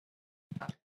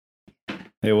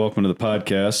Hey, welcome to the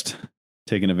podcast.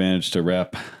 Taking advantage to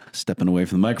wrap, stepping away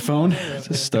from the microphone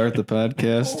to start the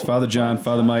podcast. Father John,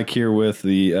 Father Mike here with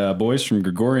the boys from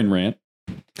Gregorian Rant.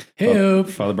 Hey,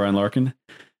 Father Brian Larkin,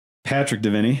 Patrick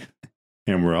Deviney.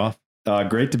 And we're off.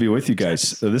 Great to be with you guys.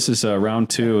 So this is round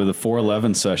 2 of the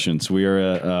 411 sessions. We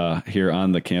are here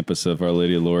on the campus of Our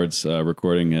Lady of Lourdes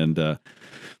recording, and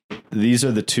these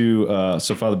are the two.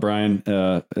 So Father Brian,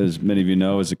 as many of you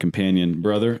know, is a companion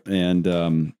brother,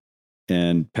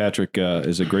 and Patrick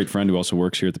is a great friend who also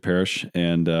works here at the parish.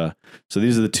 And so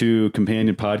these are the two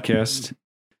companion podcasts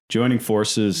joining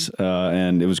forces,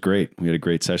 and it was great. We had a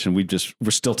great session.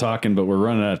 We're still talking, but we're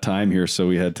running out of time here, so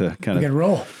we had to kind of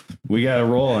roll. We got to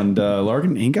roll, and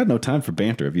Larkin, he ain't got no time for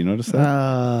banter. Have you noticed that?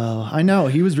 I know.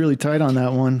 He was really tight on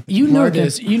that one. You know Larkin,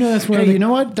 this. You know that's where. Hey, you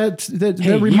know what? That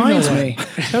reminds me.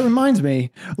 That reminds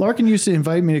me. Larkin used to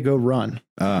invite me to go run.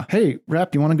 Hey,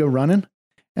 Rap, you want to go running?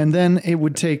 And then it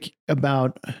would take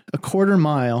about a quarter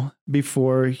mile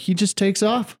before he just takes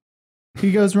off.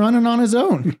 He goes running on his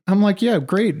own. I'm like, yeah,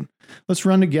 great. Let's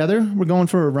run together. We're going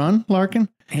for a run, Larkin.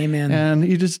 Hey, man. And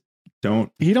he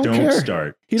don't care.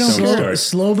 Start. He don't care. Start.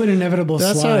 Slow but inevitable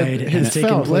That's slide how has it taken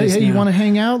felt. place. Hey, you want to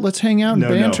hang out? Let's hang out and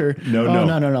banter.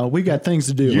 No. We got things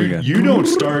to do. You don't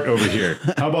start over here.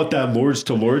 How about that Lords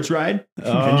to Lords ride?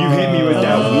 And you hit me with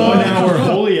that 1 hour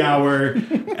holy hour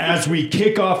as we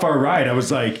kick off our ride. I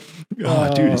was like,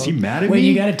 oh, dude, is he mad at me? Wait,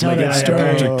 you got to tell that story.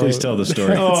 Patrick, please tell the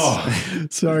story.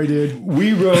 Sorry, dude.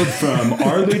 We rode from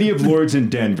Our Lady of Lourdes in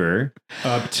Denver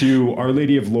up to Our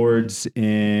Lady of Lourdes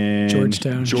in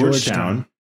Georgetown.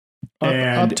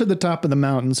 Up to the top of the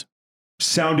mountains.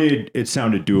 It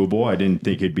sounded doable. I didn't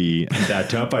think it'd be that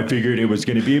tough. I figured it was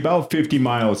going to be about 50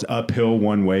 miles uphill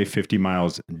one way, 50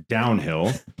 miles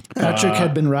downhill. Patrick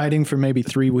had been riding for maybe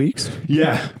 3 weeks.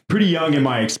 Yeah, pretty young in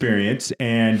my experience.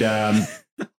 And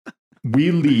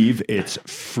we leave. It's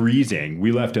freezing.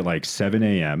 We left at like 7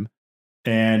 a.m.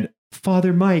 And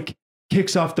Father Mike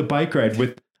kicks off the bike ride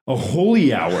with a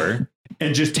holy hour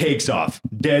and just takes off,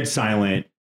 dead silent.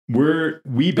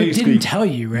 We basically didn't tell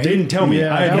you, right? Didn't tell me.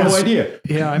 Yeah, I had no idea.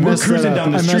 Yeah, we're cruising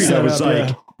down the street. I was like,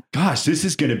 yeah. gosh, this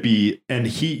is going to be, and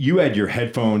you had your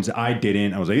headphones. I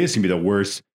didn't. I was like, this is going to be the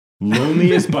worst,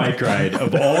 loneliest bike ride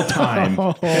of all time.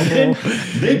 And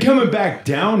then coming back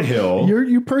downhill.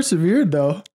 You persevered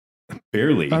though.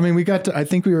 Barely. I mean, I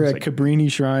think we were at Cabrini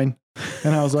Shrine,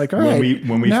 and I was like, all right,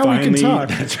 when we now finally, we can talk.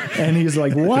 That's right. And he's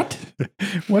like, what?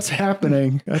 What's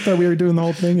happening? I thought we were doing the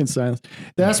whole thing in silence.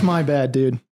 That's my bad,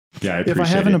 dude. Yeah, if I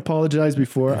haven't apologized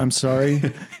before, I'm sorry.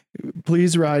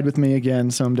 Please ride with me again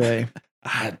someday.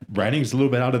 Riding's a little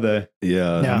bit out of the.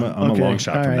 Yeah, I'm a long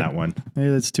shot from that one. Hey,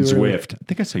 that's too Zwift. I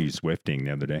think I saw you Zwifting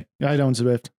the other day. I don't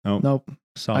Zwift. Oh, nope.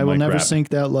 I will never sink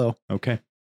that low. Okay.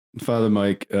 Father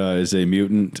Mike is a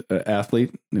mutant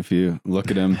athlete. If you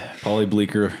look at him, Paulie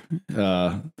Bleecker,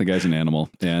 the guy's an animal.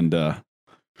 And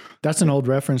that's an old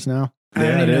reference now. I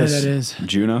don't even know what that is.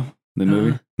 Juno, the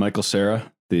movie. Michael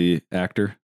Cera, the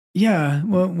actor. Yeah.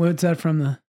 Well, what's that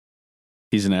from?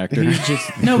 He's an actor. He's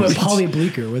just no, but Paulie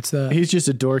Bleecker. What's that? He's just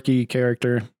a dorky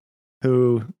character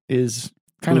who is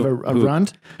kind of a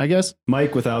runt, I guess.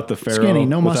 Mike without the pharaoh. Skinny,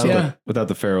 no muscle. Without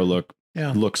the pharaoh look.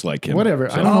 Yeah. Looks like him. Whatever.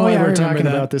 So, I don't know why I we're talking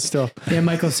that. about this still. Yeah,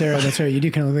 Michael Cera. That's right. You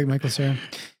do kind of look like Michael Cera.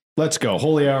 Let's go.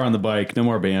 Holy hour on the bike. No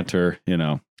more banter.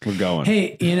 We're going.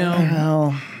 Hey,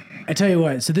 I tell you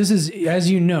what. So this is, as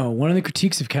you know, one of the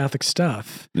critiques of Catholic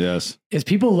stuff. Yes. Is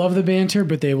people love the banter,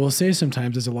 but they will say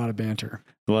sometimes there's a lot of banter.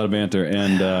 A lot of banter,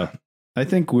 and I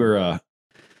think we've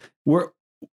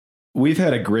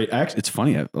had a great. Actually, it's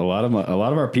funny. A lot of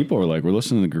our people were like, we're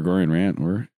listening to the Gregorian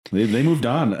Rant. They moved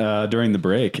on during the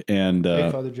break, and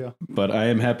hey, Father Joe. But I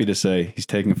am happy to say he's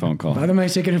taking a phone call. Father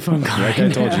Mike's taking a phone call. Like I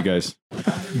told you guys,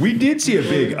 we did see a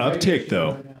big uptick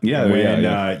though. Yeah,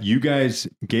 when you guys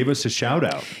gave us a shout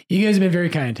out. You guys have been very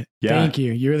kind. Yeah. Thank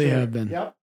you. You really have been.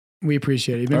 Yep. We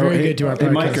appreciate it. You've been very good to our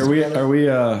podcast. Mike, are we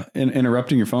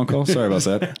interrupting your phone call? Sorry about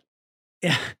that.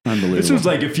 Yeah. Unbelievable. This was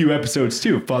like a few episodes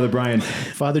too. Father Brian,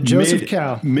 Father Joseph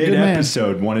Cow, mid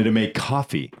episode wanted to make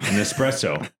coffee, an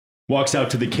espresso. Walks out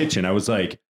to the kitchen. I was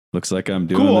like, looks like I'm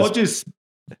doing cool. this. I'll just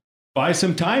buy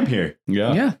some time here.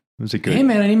 Yeah. Yeah. It was a good. Hey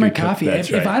man, I need my good coffee. That's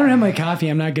If right. I don't have my coffee,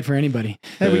 I'm not good for anybody.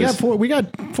 Hey, we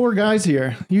got four guys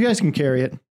here. You guys can carry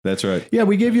it. That's right. Yeah,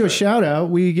 we gave you a shout out.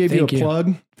 We gave Thank you you. a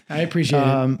plug. I appreciate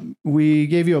it. We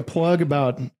gave you a plug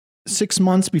about 6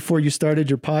 months before you started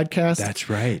your podcast. That's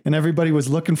right. And everybody was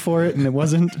looking for it, and it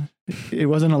wasn't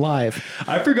alive.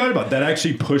 I forgot about that.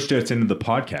 Actually pushed us into the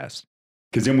podcast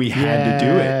because then we had to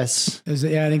do it. Yes.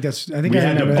 Yeah, I think I We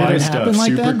had to remember buy that. stuff happen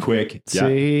like super that? quick.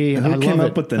 See, And who I came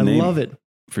love up it. with the I name? love it.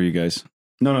 For you guys.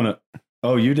 No.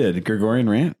 Oh, you did Gregorian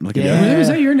rant. Look at Yeah. that. Was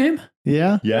that your name?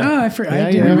 Yeah. Yeah. Oh, I forgot. Yeah, I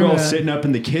we didn't were remember all that. sitting up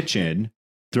in the kitchen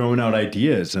throwing out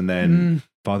ideas, and then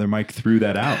Father Mike threw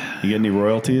that out. You get any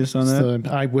royalties on that?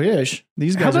 So I wish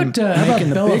these How guys about are making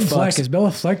the Bella big Fleck? bucks. Is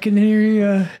Bella Fleck in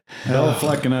here? Bella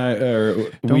Fleck and I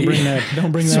Don't bring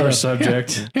that sore up.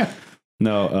 subject. Yeah.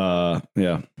 No,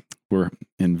 yeah, we're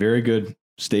in very good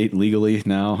state legally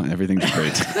now. Everything's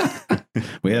great.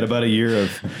 We had about a year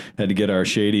had to get our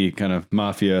shady kind of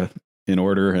mafia in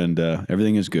order, and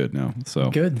everything is good now. So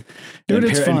Good. Dude, and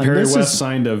it's and fun. Perry This West is-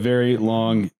 signed a very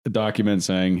long document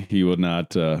saying he would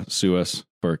not sue us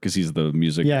because he's the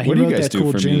music. Yeah, he what do you wrote guys that do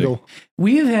cool for jingle. music?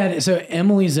 We have had so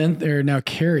Emily Zenther, now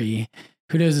Carrie,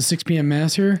 who does the 6 p.m.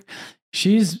 mass here.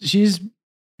 She's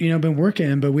been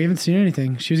working, but we haven't seen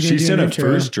anything. She was going She to do sent an a intro.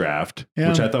 first draft, Yeah.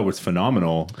 which I thought was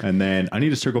phenomenal, and then I need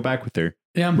to circle back with her.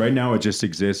 Yeah. Right now, it just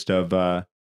exists of,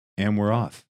 and we're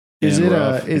off. Is And it we're a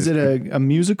off. is it a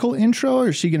musical intro, or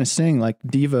is she going to sing like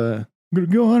Diva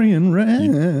Gregorian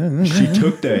rant? She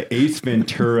took the Ace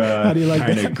Ventura How do you like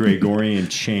kind that? of Gregorian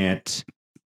chant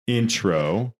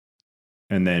intro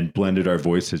and then blended our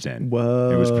voices in.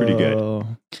 Whoa, It was pretty good.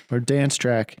 Or dance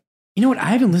track. You know what? I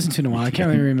haven't listened to it in a while. I can't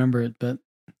really remember it, but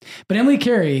Emily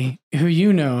Carey, who I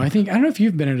don't know if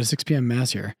you've been at a 6 p.m.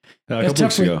 mass here. A It's couple weeks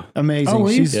tough for- ago. Amazing. Oh, were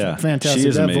you? She's Yeah, fantastic. she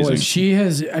is that amazing. voice. She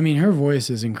has, her voice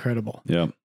is incredible. Yeah,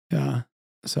 Yeah.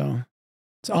 So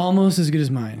it's almost as good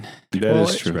as mine. that is Well,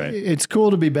 true. right. It's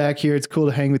cool to be back here. It's cool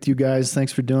to hang with you guys.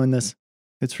 Thanks for doing this.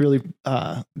 It's really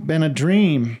been a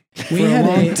dream for We a had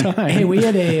long a time. hey, we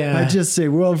had a I just say,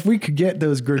 well, if we could get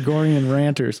those Gregorian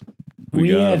ranters. We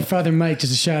we got had him. Father Mike,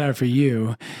 just a shout out for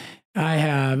you. I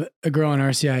have a girl in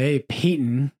RCIA,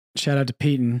 Peyton. Shout out to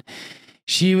Peyton.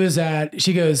 She goes,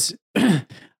 I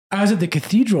was at the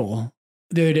cathedral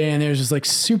the other day and there's this like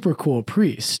super cool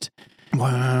priest.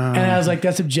 Wow. And I was like,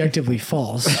 that's objectively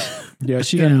false. Yeah,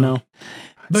 she You didn't know. know.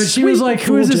 But she Sweet, was like,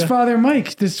 who is fooled this ya. Father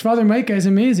Mike? This Father Mike guy's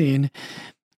amazing.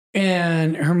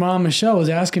 And her mom, Michelle, was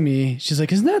asking me, she's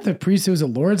like, isn't that the priest who was at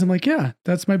Lourdes? I'm like, yeah,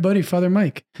 that's my buddy, Father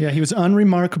Mike. Yeah, he was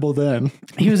unremarkable then.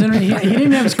 He was he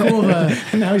didn't have as cool of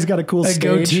a Now he's got a cool a stage.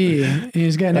 goatee.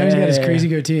 He's got his crazy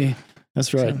goatee.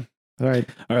 That's right. All right.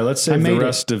 All right, let's I save the made it.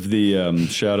 rest of the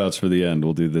shout outs for the end.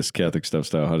 We'll do this Catholic stuff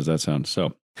style. How does that sound? So,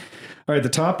 all right, the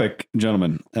topic,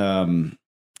 gentlemen,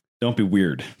 don't be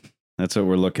weird. That's what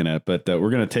we're looking at. But we're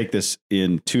going to take this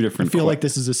in two I different feel like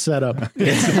this is a setup.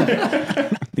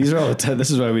 These are all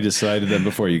this is why we decided them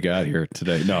before you got here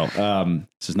today. No,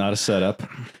 this is not a setup.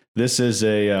 This is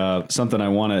a something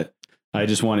I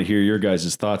just want to hear your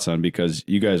guys' thoughts on because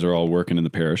you guys are all working in the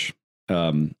parish.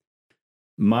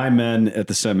 My men at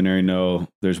the seminary know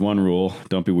there's one rule: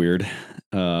 don't be weird,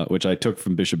 which I took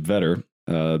from Bishop Vetter,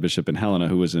 Bishop in Helena,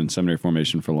 who was in seminary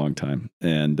formation for a long time.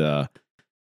 And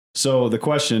so the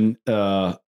question,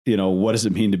 what does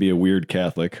it mean to be a weird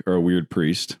Catholic or a weird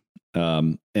priest?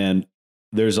 And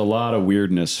there's a lot of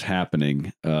weirdness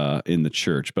happening in the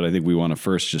church, but I think we want to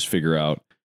first just figure out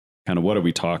kind of what are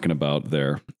we talking about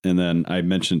there. And then I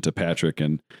mentioned to Patrick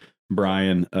and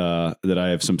Brian that I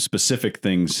have some specific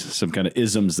things, some kind of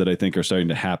isms that I think are starting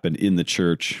to happen in the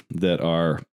church that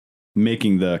are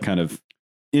making the kind of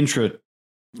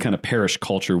parish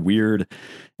culture weird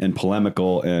and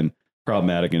polemical and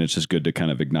problematic. And it's just good to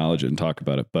kind of acknowledge it and talk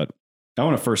about it. But I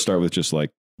want to first start with just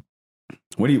like,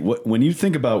 when you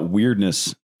think about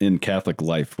weirdness in Catholic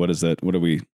life, what is that? What are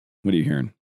you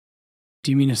hearing?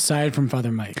 Do you mean aside from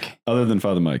Father Mike? Other than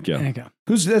Father Mike, yeah. There you go.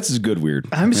 That's good weird.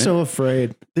 I'm right? so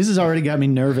afraid. This has already got me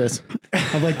nervous.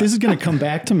 I'm like, this is going to come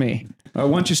back to me. Why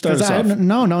don't you start us 'Cause off?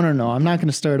 No. I'm not going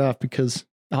to start off because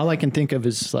all I can think of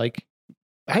is like,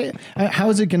 how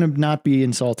is it going to not be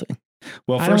insulting?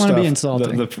 Well, I don't first wanna off, be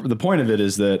insulting. The point of it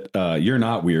is that you're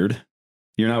not weird.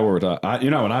 You're not what you're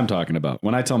not what I'm talking about.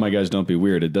 When I tell my guys don't be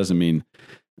weird, it doesn't mean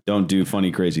don't do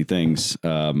funny, crazy things.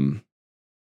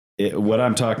 What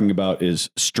I'm talking about is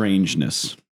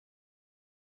strangeness.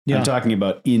 Yeah. I'm talking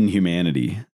about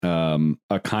inhumanity.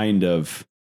 A kind of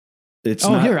it's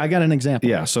Oh, not, here, I got an example.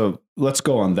 yeah. So let's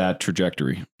go on that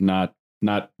trajectory, not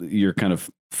your kind of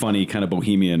funny, kind of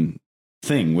bohemian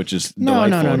thing, which is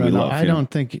delightful and we love. I don't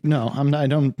think, I'm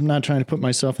not trying to put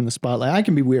myself in the spotlight. I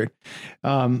can be weird.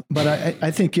 But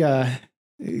I think,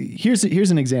 here's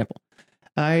an example.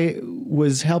 I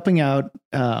was helping out,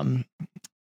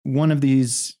 one of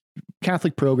these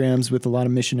Catholic programs with a lot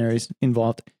of missionaries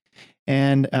involved.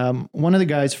 And, one of the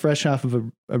guys fresh off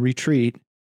of a retreat,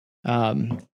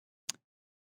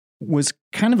 was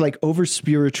kind of like over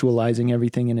spiritualizing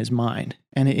everything in his mind.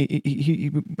 And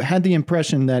he had the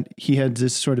impression that he had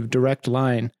this sort of direct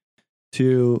line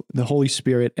to the Holy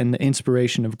Spirit and the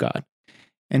inspiration of God.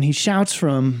 And he shouts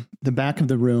from the back of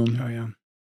the room, Oh yeah.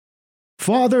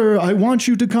 Father, I want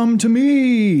you to come to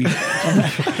me.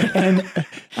 And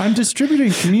I'm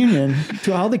distributing communion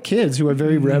to all the kids who are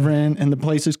very reverent, and the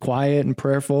place is quiet and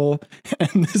prayerful.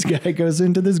 And this guy goes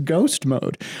into this ghost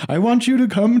mode. I want you to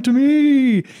come to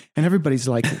me. And everybody's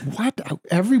like, what?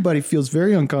 Everybody feels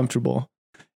very uncomfortable.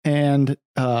 And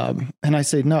I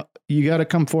say, no, you got to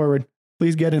come forward.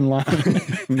 Please get in line.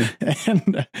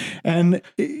 and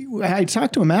I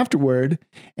talked to him afterward,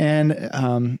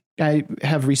 and I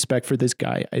have respect for this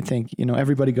guy. I think,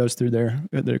 everybody goes through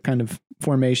their kind of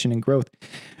formation and growth.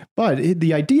 But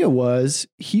the idea was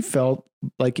he felt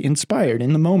like inspired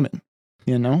in the moment.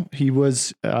 He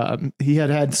was he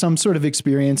had some sort of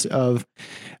experience of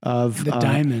the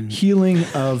diamond healing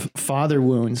of father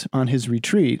wounds on his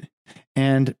retreat.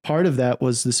 And part of that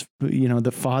was this,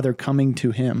 the Father coming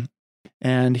to him.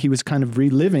 And he was kind of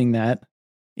reliving that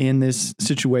in this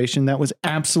situation that was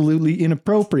absolutely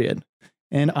inappropriate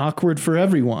and awkward for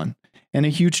everyone and a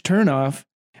huge turnoff.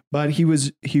 But he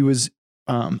was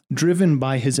driven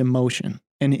by his emotion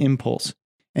and impulse.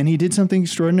 And he did something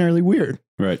extraordinarily weird.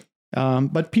 Right.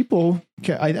 But people,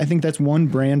 I think that's one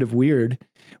brand of weird,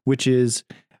 which is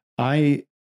I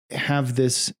have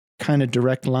this kind of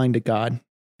direct line to God.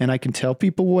 And I can tell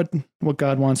people what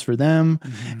God wants for them.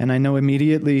 Mm-hmm. And I know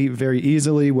immediately, very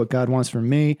easily, what God wants for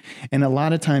me. And a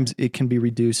lot of times it can be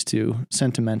reduced to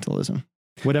sentimentalism.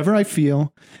 Whatever I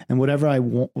feel and whatever I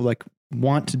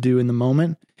want to do in the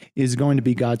moment is going to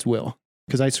be God's will,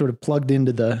 because I sort of plugged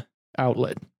into the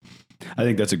outlet. I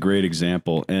think that's a great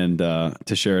example. And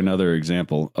to share another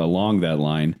example along that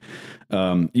line,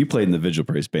 you played in the Vigil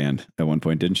Praise band at one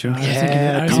point, didn't you?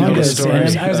 I was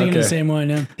thinking the same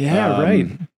one. Yeah, right.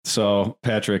 So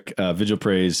Patrick, Vigil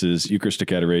Praise is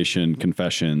Eucharistic Adoration,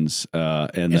 Confessions,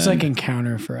 and it's like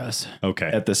Encounter for us. Okay.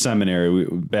 At the seminary,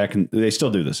 they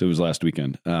still do this. It was last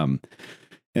weekend, and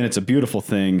it's a beautiful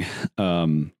thing.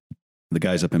 The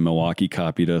guys up in Milwaukee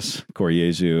copied us,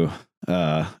 Koryezu,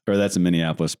 or that's in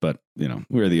Minneapolis, but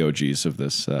we're the OGs of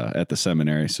this at the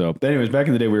seminary. So, anyways, back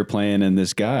in the day, we were playing, and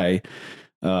this guy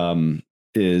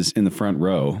is in the front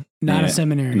row. Not a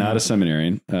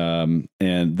seminarian.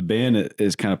 And the band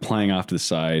is kind of playing off to the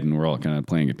side, and we're all kind of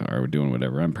playing guitar. We're doing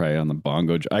whatever. I'm probably on the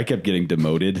bongo. I kept getting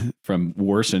demoted from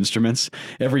worse instruments.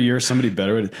 Every year, somebody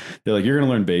better. They're like, you're going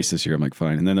to learn bass this year. I'm like,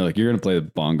 fine. And then they're like, you're going to play the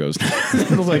bongos.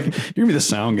 I was like, you're going to be the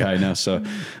sound guy now. So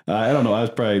I don't know. I was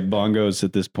probably bongos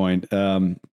at this point.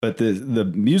 But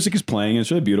the music is playing, and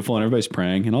it's really beautiful, and everybody's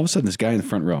praying. And all of a sudden, this guy in the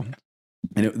front row,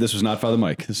 and this was not Father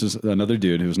Mike. This is another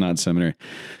dude who was not in seminary.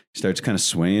 He starts kind of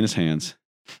swaying his hands.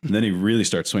 And then he really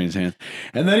starts swaying his hands.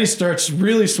 And then he starts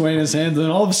really swaying his hands.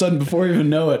 And all of a sudden, before you even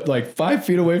know it, like 5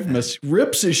 feet away from us,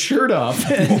 rips his shirt off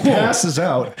and passes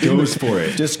out. Goes for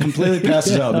it. Just completely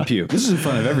passes out in the pew. This is in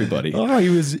front of everybody. Oh, he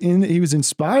was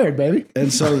inspired, baby.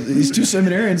 And so these two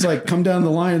seminarians come down the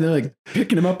line, and they're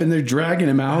picking him up, and they're dragging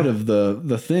him out of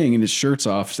the thing, and his shirt's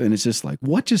off. And it's just like,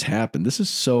 what just happened? This is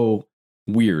so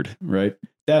weird, right?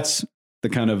 That's the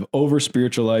kind of over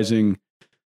spiritualizing,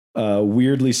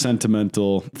 weirdly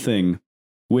sentimental thing,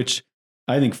 which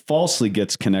I think falsely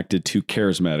gets connected to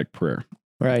charismatic prayer.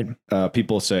 Right.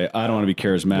 People say, I don't want to be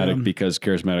charismatic because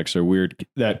charismatics are weird.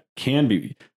 That can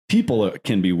be, people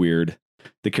can be weird.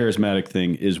 The charismatic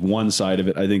thing is one side of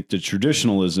it. I think the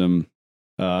traditionalism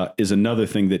is another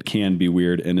thing that can be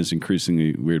weird and is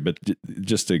increasingly weird, but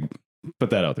just to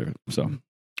put that out there. So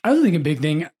I also think a big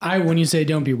thing, when you say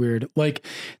don't be weird, like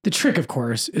the trick, of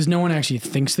course, is no one actually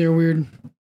thinks they're weird,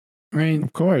 right?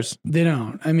 Of course. They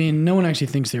don't. I mean, no one actually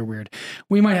thinks they're weird.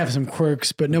 We might have some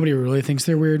quirks, but nobody really thinks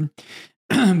they're weird.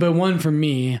 But one for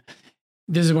me,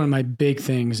 this is one of my big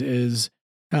things, is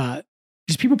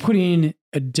just people putting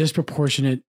a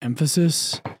disproportionate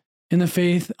emphasis in the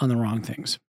faith on the wrong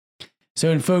things. So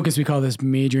in Focus, we call this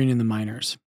majoring in the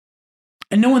minors.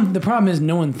 And the problem is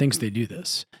no one thinks they do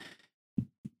this.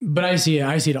 But I see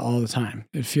it all the time.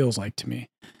 It feels like to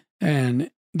me. And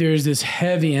there's this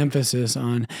heavy emphasis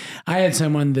on, I had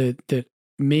someone that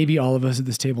maybe all of us at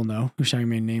this table know, who shall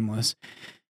remain nameless,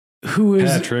 who is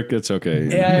Patrick. It's okay.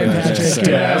 Yeah,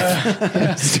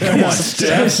 Patrick.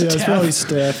 Steph. It's probably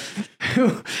Steph.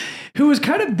 Who was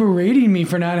kind of berating me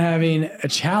for not having a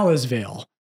chalice veil.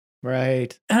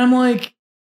 Right. And I'm like,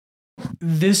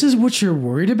 this is what you're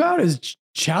worried about, is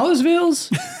chalice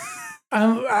veils?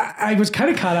 I was kind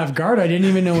of caught off guard. I didn't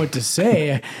even know what to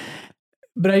say.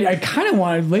 But I kind of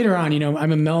wanted, later on,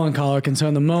 I'm a melancholic, and so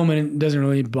in the moment, it doesn't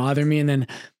really bother me. And then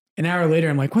an hour later,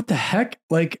 I'm like, what the heck?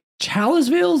 Like, chalice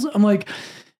veils? I'm like,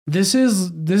 this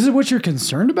is what you're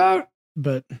concerned about?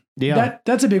 but Yeah.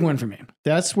 that's a big one for me.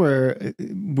 That's where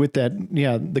with that,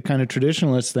 the kind of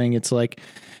traditionalist thing, it's like,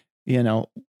 you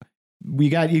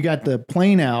got the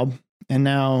plain alb, and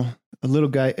now a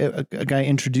guy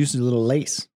introduces a little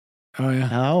lace. Oh yeah.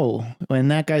 Oh, and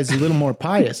that guy's a little more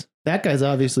pious. That guy's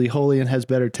obviously holy and has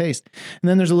better taste. And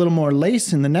then there's a little more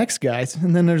lace in the next guys.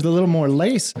 And then there's a little more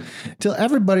lace till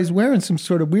everybody's wearing some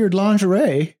sort of weird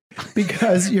lingerie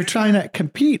because you're trying to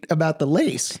compete about the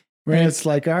lace. Right. And it's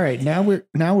like, all right, now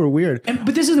we're weird.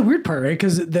 But this is the weird part, right?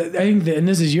 Because I think and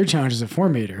this is your challenge as a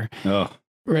formator,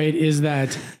 right? Is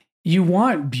that you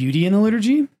want beauty in the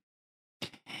liturgy,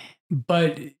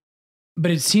 but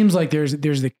it seems like there's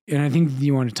the, and I think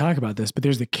you want to talk about this, but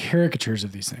there's the caricatures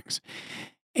of these things.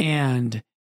 And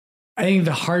I think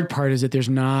the hard part is that there's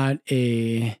not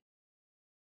a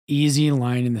easy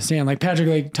line in the sand. Like Patrick,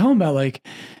 like tell him about I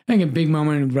think a big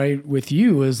moment right with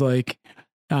you was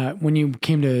when you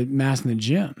came to Mass in the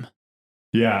gym.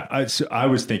 Yeah. I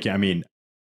was thinking,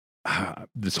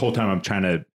 this whole time I'm trying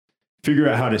to figure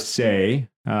out how to say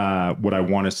what I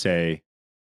want to say,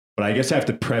 but I guess I have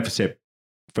to preface it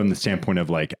from the standpoint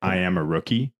of I am a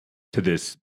rookie to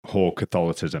this whole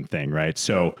Catholicism thing, right?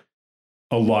 So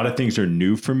a lot of things are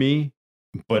new for me,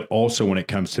 but also when it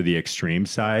comes to the extreme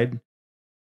side,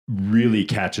 really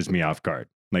catches me off guard.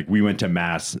 Like we went to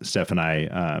Mass, Steph and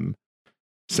I,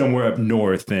 somewhere up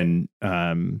north, and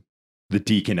the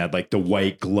deacon had the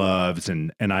white gloves,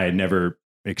 and I had never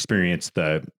experienced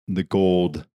the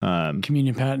gold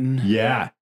communion paten. Yeah.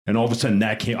 And all of a sudden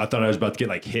that came, I thought I was about to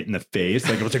get hit in the face.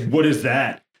 I was like, what is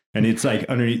that? And it's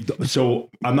underneath. So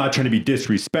I'm not trying to be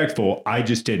disrespectful. I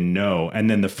just didn't know. And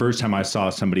then the first time I saw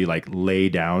somebody lay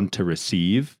down to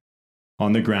receive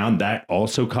on the ground, that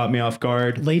also caught me off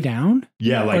guard. Lay down?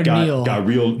 Yeah. Got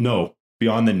real, no,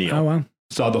 beyond the kneel. Oh, wow.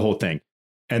 Saw the whole thing.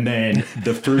 And then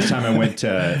the first time I went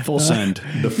to full send,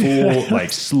 the full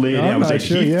slid, I was like,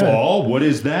 sure, fall? What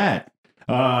is that?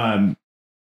 And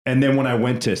then when I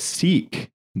went to Seek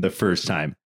the first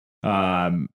time,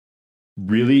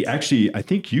 really, actually, I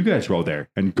think you guys were all there,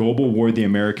 and Goebel wore the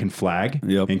American flag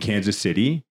in Kansas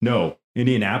City. No,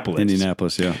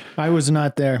 Indianapolis. Yeah. I was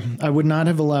not there. I would not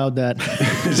have allowed that.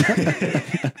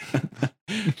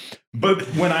 But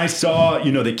when I saw,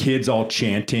 the kids all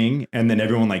chanting, and then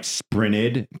everyone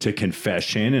sprinted to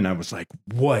confession, and I was like,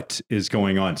 what is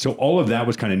going on? So all of that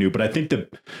was kind of new. But I think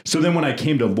so then when I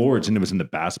came to Lourdes and it was in the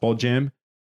basketball gym,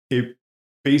 it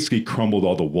basically crumbled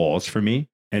all the walls for me.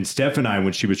 And Steph and I,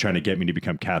 when she was trying to get me to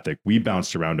become Catholic, we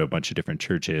bounced around to a bunch of different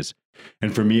churches.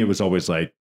 And for me, it was always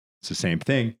it's the same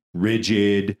thing,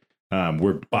 rigid.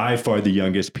 We're by far the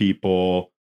youngest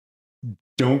people,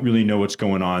 don't really know what's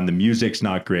going on. The music's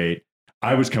not great.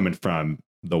 I was coming from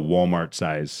the Walmart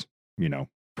size,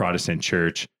 Protestant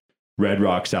church, Red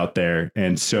Rocks out there.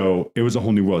 And so it was a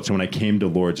whole new world. So when I came to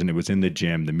Lourdes and it was in the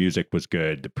gym, the music was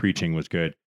good. The preaching was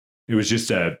good. It was just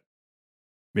it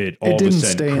all didn't of a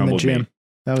sudden stay crumbled in the gym. me.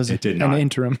 That was It did an not.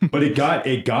 interim. But it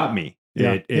got me.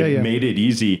 Yeah. It made it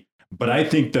easy. But I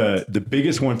think the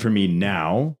biggest one for me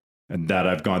now, and that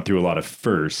I've gone through a lot of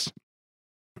first,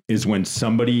 is when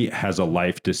somebody has a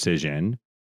life decision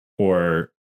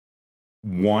or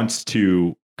wants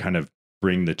to kind of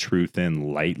bring the truth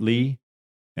in lightly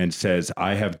and says,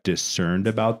 I have discerned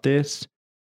about this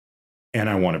and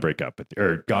I want to break up with you,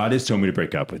 or God has told me to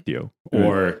break up with you,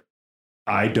 or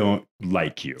I don't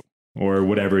like you, or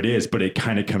whatever it is. But it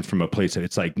kind of comes from a place that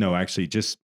it's no, actually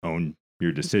just own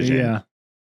your decision. Yeah.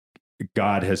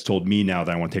 God has told me now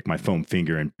that I want to take my foam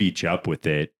finger and beat you up with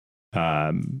it.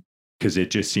 Because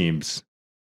it just seems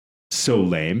so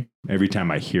lame every time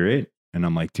I hear it. And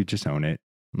I'm like, dude, just own it.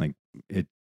 It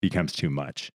becomes too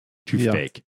much, too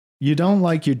fake. You don't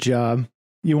like your job.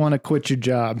 You want to quit your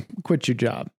job. Quit your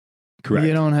job. Correct.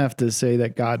 You don't have to say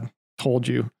that God told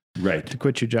you to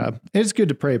quit your job. It's good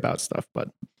to pray about stuff, but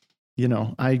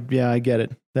I get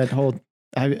it. That whole,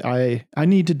 I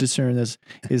need to discern this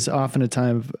is often a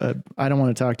time of, I don't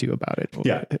want to talk to you about it.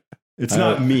 Yeah. It's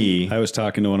not me. I was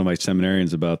talking to one of my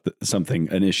seminarians about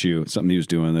an issue, something he was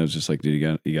doing. I was just like, dude,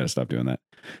 you got to stop doing that.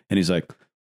 And he's like,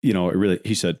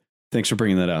 he said, thanks for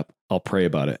bringing that up. I'll pray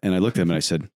about it. And I looked at him and I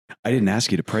said, I didn't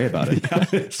ask you to pray about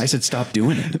it. I said, stop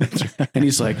doing it. And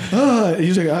he's like,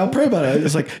 I'll pray about it.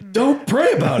 It's like, don't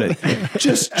pray about it.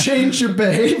 Just change your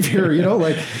behavior.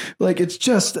 It's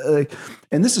just,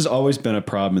 and this has always been a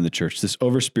problem in the church, this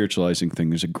over spiritualizing thing.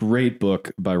 There's a great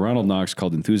book by Ronald Knox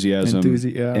called Enthusiasm.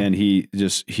 And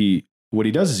what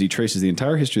he does is he traces the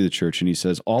entire history of the church and he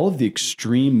says all of the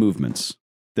extreme movements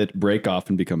that break off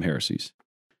and become heresies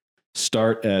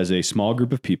start as a small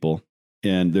group of people.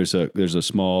 And there's a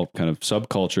small kind of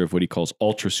subculture of what he calls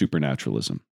ultra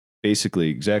supernaturalism. basically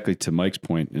exactly to Mike's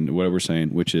point and what we're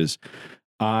saying, which is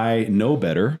I know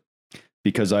better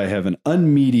because I have an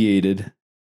unmediated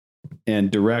and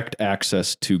direct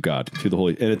access to God, to the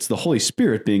Holy, and it's the Holy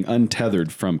Spirit being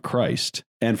untethered from Christ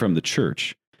and from the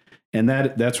church. And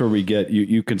that's where we get,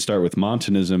 you can start with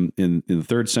Montanism in the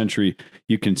 3rd century.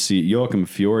 You can see Joachim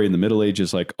Fiore in the Middle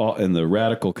Ages, like all in the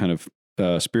radical kind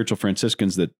of spiritual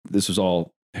Franciscans, that this was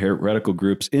all heretical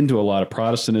groups, into a lot of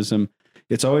Protestantism.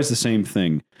 It's always the same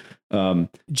thing.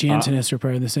 Jansenists are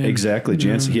probably the same. Exactly.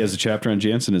 He has a chapter on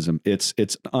Jansenism. It's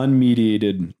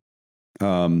unmediated,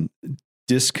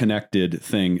 disconnected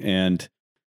thing. And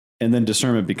then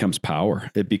discernment becomes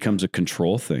power. It becomes a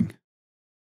control thing.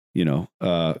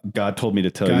 God told me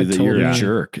to tell you that you're a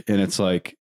jerk. And it's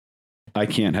like, I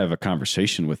can't have a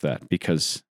conversation with that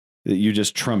because you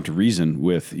just trumped reason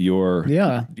with your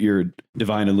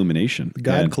divine illumination.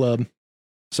 God club.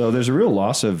 So there's a real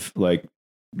loss of like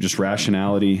just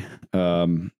rationality.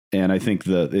 And I think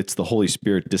it's the Holy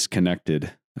Spirit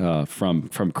disconnected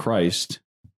from Christ,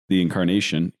 the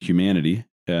incarnation, humanity.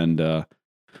 And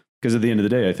because at the end of the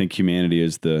day, I think humanity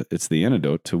is it's the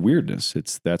antidote to weirdness.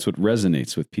 That's what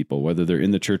resonates with people, whether they're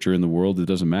in the church or in the world. It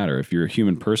doesn't matter. If you're a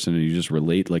human person and you just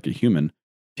relate like a human,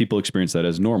 people experience that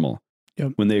as normal.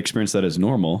 Yep. When they experience that as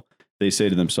normal, they say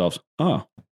to themselves, "Oh,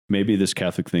 maybe this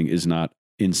Catholic thing is not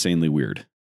insanely weird,"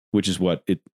 which is what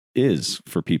it is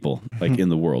for people like in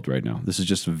the world right now. This is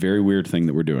just a very weird thing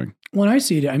that we're doing. When I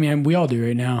see it, I mean, we all do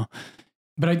right now,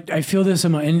 but I feel this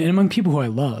among people who I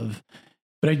love.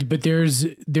 But there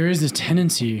is this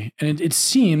tendency, and it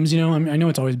seems, I know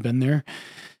it's always been there,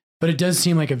 but it does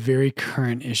seem like a very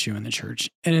current issue in the church.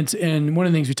 And one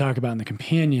of the things we talk about in the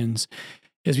Companions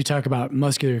is we talk about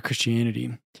muscular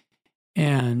Christianity,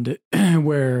 and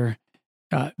where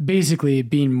basically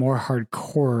being more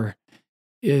hardcore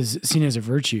is seen as a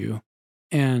virtue.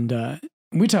 And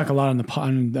we talk a lot on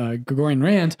the Gregorian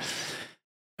Rant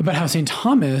about how St.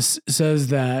 Thomas says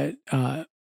that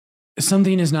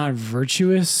something is not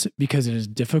virtuous because it is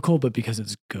difficult, but because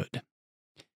it's good.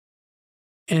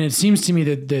 And it seems to me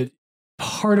that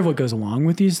part of what goes along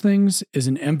with these things is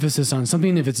an emphasis on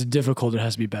something. If it's difficult, it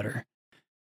has to be better.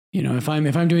 If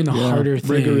I'm doing the harder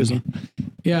thing, rigorism.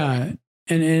 Yeah.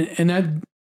 And that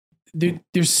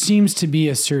there seems to be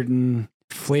a certain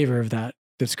flavor of that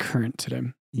that's current today.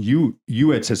 You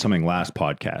had said something last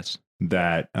podcast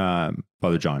that,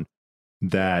 Father John,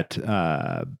 that,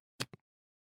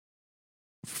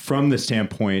 from the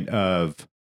standpoint of,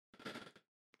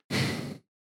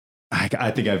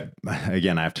 I think I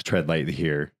have to tread lightly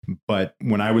here, but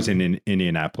when I was in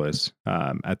Indianapolis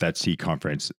at that C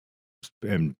conference,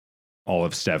 and all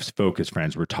of Steph's Focus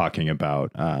friends were talking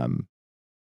about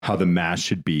how the Mass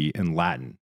should be in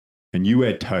Latin. And you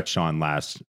had touched on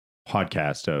last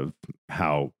podcast of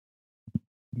how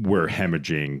we're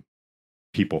hemorrhaging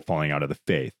people falling out of the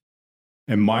faith.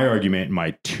 And my argument in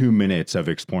my 2 minutes of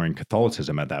exploring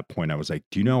Catholicism at that point, I was like,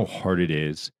 do you know how hard it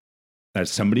is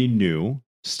as somebody new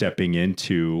stepping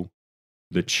into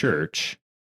the church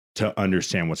to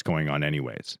understand what's going on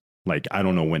anyways? Like, I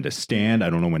don't know when to stand. I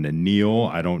don't know when to kneel.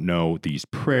 I don't know these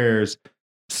prayers,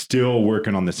 still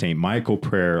working on the St. Michael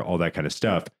prayer, all that kind of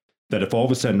stuff, that if all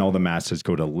of a sudden all the masses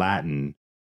go to Latin,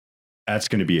 that's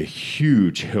going to be a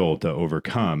huge hill to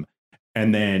overcome.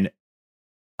 And then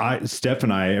Steph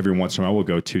and I, every once in a while, will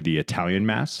go to the Italian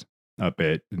Mass up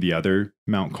at the other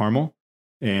Mount Carmel.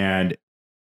 And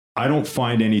I don't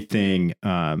find anything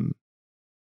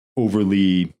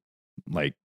overly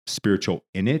like spiritual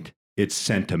in it. It's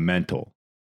sentimental.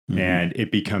 Mm-hmm. And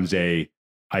it becomes I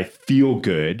feel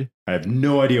good. I have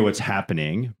no idea what's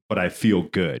happening, but I feel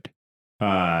good.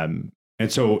 And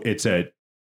so it's a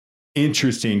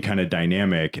interesting kind of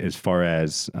dynamic as far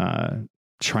as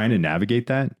trying to navigate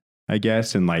that, I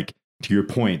guess. And like, to your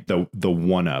point, the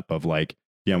one up of like,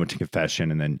 yeah, I went to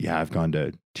confession and then, yeah, I've gone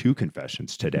to 2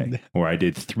 confessions today, or I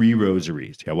did 3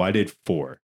 rosaries. Yeah, well, I did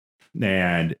 4.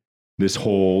 And this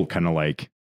whole kind of like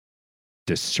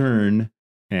discern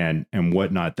and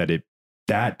whatnot,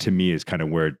 that to me is kind of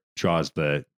where it draws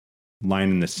the line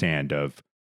in the sand of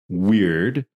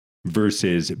weird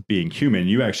versus being human.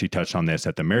 You actually touched on this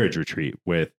at the marriage retreat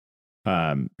with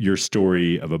your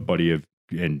story of a buddy of,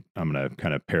 and I'm going to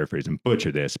kind of paraphrase and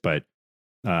butcher this, but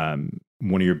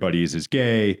one of your buddies is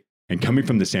gay, and coming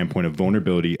from the standpoint of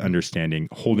vulnerability, understanding,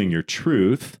 holding your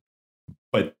truth,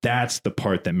 but that's the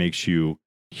part that makes you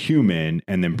human,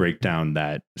 and then break down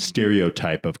that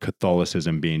stereotype of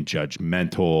Catholicism being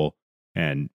judgmental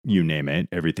and you name it,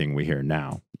 everything we hear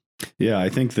now. Yeah, I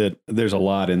think that there's a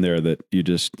lot in there that you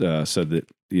just said that,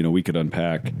 we could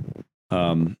unpack.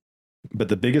 But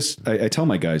the biggest, I tell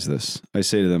my guys this, I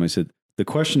say to them, I said, the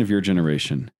question of your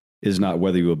generation is not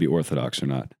whether you will be Orthodox or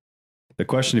not. The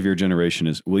question of your generation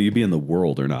is, will you be in the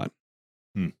world or not?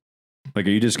 Like, are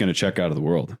you just going to check out of the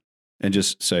world and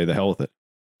just say the hell with it?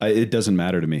 It doesn't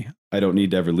matter to me. I don't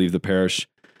need to ever leave the parish.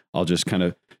 I'll just kind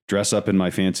of dress up in my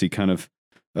fancy kind of,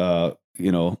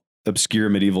 obscure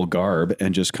medieval garb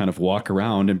and just kind of walk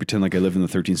around and pretend like I live in the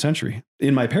 13th century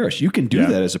in my parish. You can do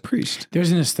that as a priest.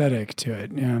 There's an aesthetic to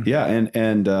it. Yeah. Yeah.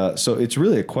 And so it's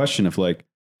really a question of like,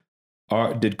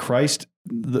 did Christ,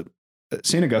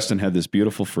 St. Augustine had this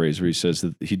beautiful phrase where he says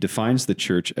that he defines the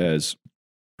church as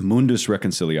mundus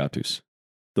reconciliatus,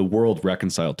 the world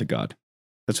reconciled to God.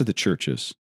 That's what the church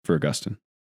is for Augustine.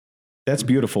 That's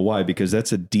beautiful. Why? Because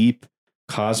that's a deep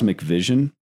cosmic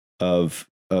vision of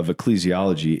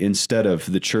ecclesiology, instead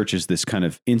of the church as this kind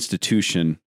of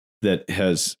institution that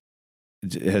has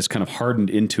kind of hardened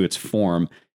into its form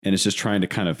and is just trying to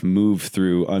kind of move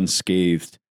through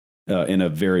unscathed in a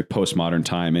very postmodern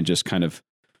time, and just kind of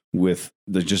with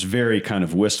the just very kind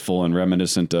of wistful and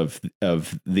reminiscent of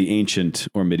the ancient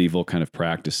or medieval kind of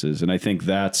practices. And I think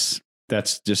that's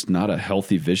just not a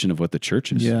healthy vision of what the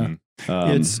church is. Yeah.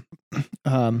 It's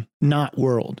not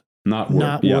world. Not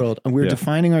world. We're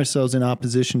defining ourselves in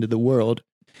opposition to the world.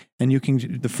 And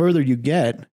the further you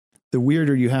get, the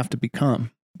weirder you have to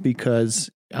become, because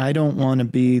I don't want to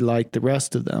be like the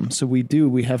rest of them. So we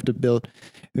have to build,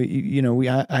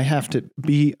 I have to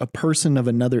be a person of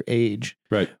another age.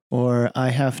 Right. Or I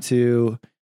have to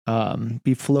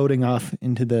be floating off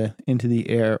into the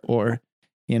air, or,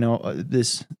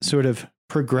 this sort of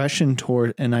progression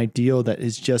toward an ideal that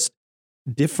is just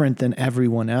different than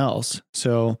everyone else.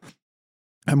 So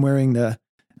I'm wearing the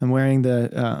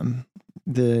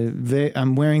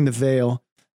veil,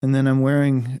 and then I'm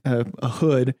wearing a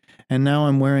hood, and now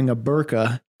I'm wearing a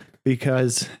burqa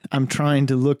because I'm trying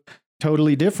to look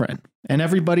totally different. And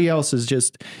everybody else is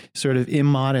just sort of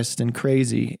immodest and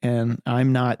crazy, and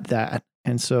I'm not that.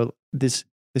 And so this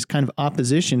kind of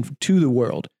opposition to the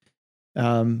world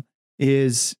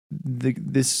is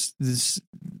this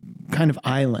kind of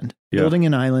island, building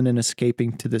an island and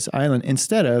escaping to this island,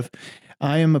 instead of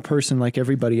I am a person like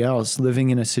everybody else, living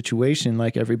in a situation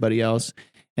like everybody else,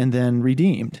 and then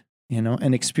redeemed,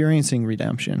 and experiencing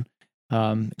redemption,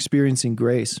 experiencing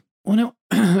grace. Well, no,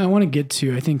 I want to get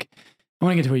to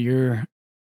what you're,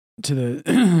 to the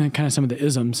kind of some of the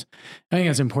isms. I think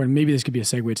that's important. Maybe this could be a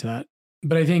segue to that.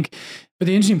 But the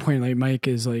interesting point, like Mike,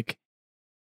 is like,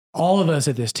 all of us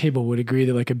at this table would agree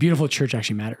that like a beautiful church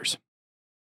actually matters.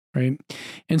 Right.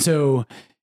 And so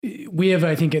we have,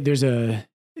 I think the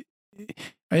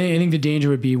danger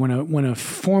would be when a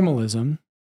formalism,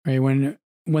 right? When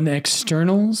the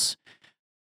externals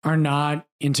are not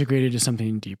integrated to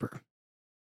something deeper.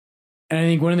 And I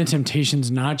think one of the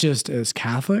temptations, not just as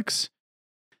Catholics,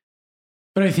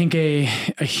 but I think a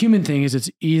human thing is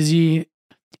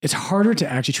it's harder to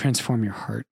actually transform your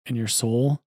heart and your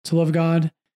soul to love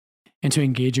God and to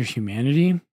engage your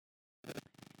humanity.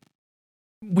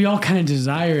 We all kind of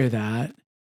desire that.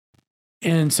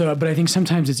 And so, but I think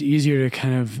sometimes it's easier to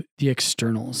kind of the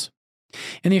externals,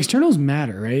 and the externals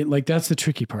matter, right? Like that's the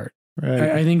tricky part. Right.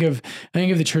 I think of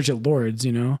the church at Lourdes,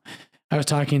 I was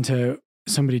talking to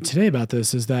somebody today about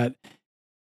this, is that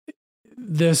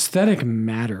the aesthetic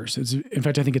matters. In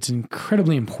fact, I think it's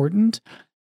incredibly important,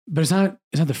 but it's not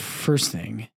the first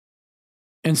thing.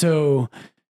 And so,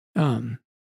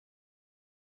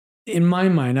 in my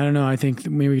mind, I don't know, I think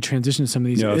maybe we transition to some of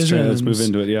these. Yeah, let's move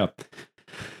into it. Yeah.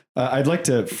 I'd like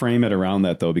to frame it around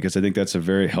that though, because I think that's a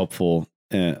very helpful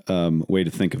way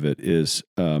to think of it is,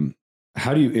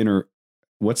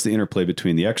 what's the interplay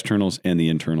between the externals and the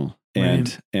internal?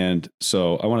 And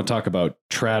so I want to talk about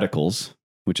tradicals,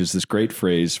 which is this great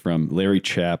phrase from Larry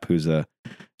Chapp, who's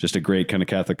just a great kind of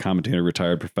Catholic commentator,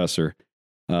 retired professor.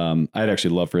 I'd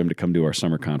actually love for him to come to our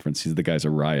summer conference. The guy's a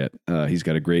riot. He's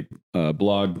got a great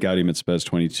blog, Gaudium et Spes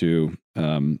 22.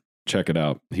 Check it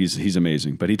out. He's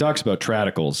amazing. But he talks about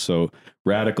tradicals, so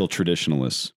radical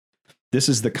traditionalists. This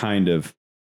is the kind of,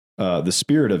 the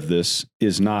spirit of this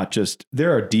is not just,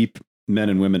 there are deep men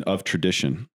and women of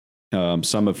tradition,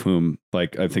 some of whom,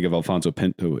 like I think of Alfonso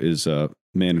Pinto, is a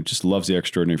man who just loves the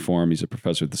extraordinary form. He's a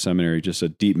professor at the seminary, just a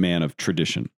deep man of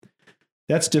tradition.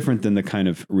 That's different than the kind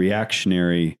of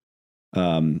reactionary,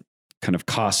 kind of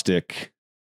caustic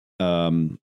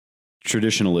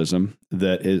traditionalism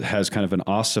that has kind of an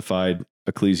ossified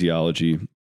ecclesiology,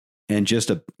 and just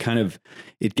a kind of,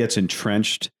 it gets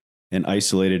entrenched and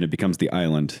isolated and it becomes the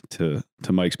island, to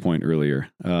Mike's point earlier.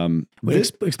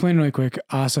 Explain really quick,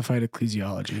 ossified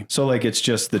ecclesiology. So like, it's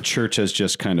just the church has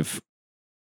just kind of,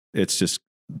 it's just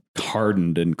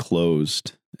hardened and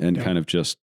closed and kind of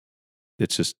just,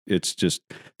 It's just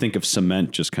think of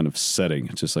cement just kind of setting.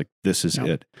 It's just like, this is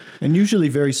it. And usually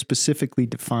very specifically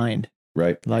defined.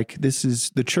 Right. Like this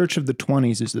is the church of the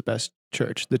 20s is the best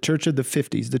church. The church of the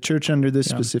 50s, the church under this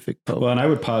specific pope. Well, and I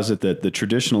would posit that the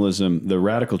traditionalism, the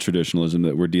radical traditionalism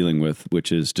that we're dealing with,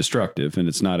 which is destructive, and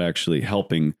it's not actually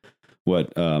helping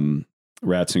what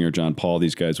Ratzinger, John Paul,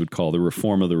 these guys would call the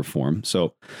reform of the reform.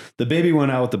 So the baby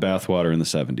went out with the bathwater in the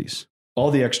 70s. All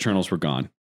the externals were gone.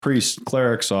 Priests,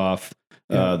 clerics off.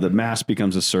 The mass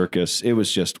becomes a circus. It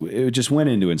just went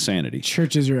into insanity.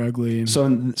 Churches are ugly. So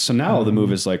now the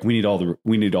move is like, we need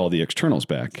all the externals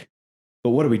back.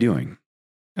 But what are we doing?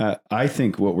 I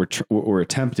think what we're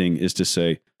attempting is to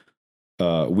say,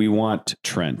 we want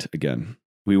Trent again.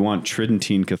 We want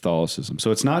Tridentine Catholicism.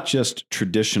 So it's not just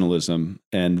traditionalism.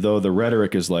 And though the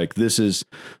rhetoric is like, this is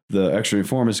the extra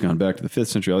reform has gone back to the 5th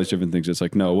century, all these different things. It's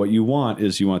like, no, what you want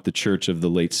the church of the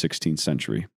late 16th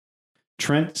century.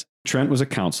 Trent was a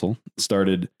council,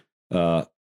 started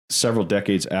several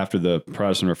decades after the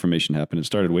Protestant Reformation happened. It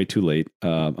started way too late,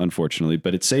 unfortunately,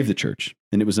 but it saved the church,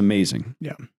 and it was amazing.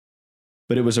 Yeah.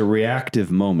 But it was a reactive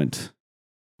moment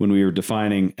when we were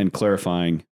defining and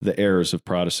clarifying the errors of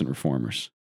Protestant reformers.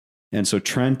 And so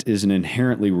Trent is an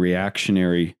inherently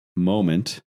reactionary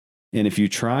moment. And if you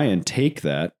try and take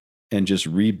that and just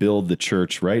rebuild the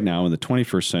church right now in the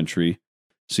 21st century,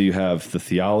 so you have the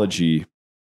theology,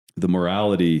 the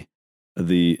morality,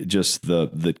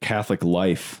 the Catholic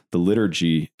life, the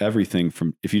liturgy, everything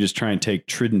from, if you just try and take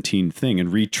Tridentine thing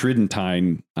and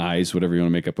re-Tridentine-ize, whatever you want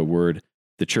to make up a word,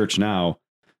 the church now,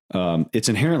 it's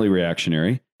inherently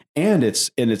reactionary, and it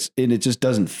just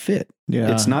doesn't fit.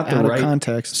 Yeah, it's not the out of right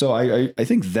context. So I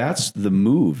think that's the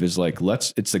move, is like,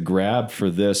 it's a grab for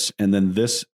this, and then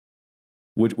this,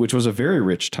 which was a very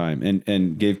rich time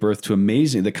and gave birth to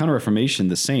amazing, the Counter-Reformation,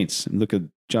 the saints. And look at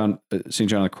St.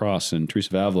 John of the Cross and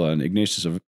Teresa of Avila and Ignatius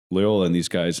of Loyola and these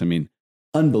guys. I mean,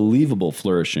 unbelievable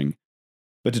flourishing.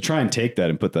 But to try and take that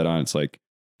and put that on, it's like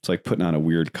putting on a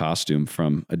weird costume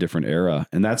from a different era.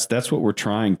 And that's what we're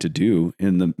trying to do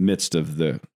in the midst of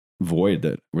the void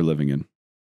that we're living in.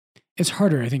 It's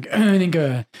harder, I think. I think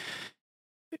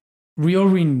real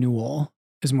renewal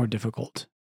is more difficult.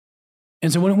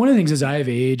 And so one of the things as I have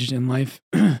aged in life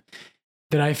that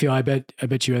I feel, I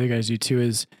bet you other guys do too,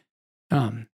 is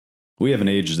we haven't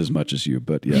aged as much as you,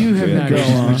 but yeah, you have not aged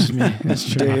as much as me.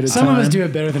 That's Day at true. a Some of us time. do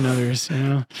it better than others, you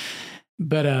know.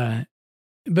 But I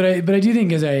do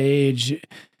think as I age,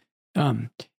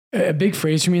 a big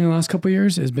phrase for me in the last couple of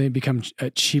years has become a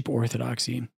cheap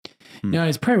orthodoxy. Now,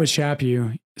 it's probably what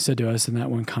Chaput said to us in that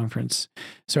one conference.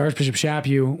 So Archbishop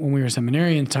Chaput, when we were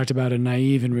seminarians, talked about a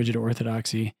naive and rigid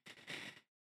orthodoxy.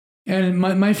 And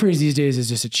my phrase these days is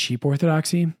just a cheap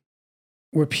orthodoxy,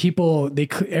 where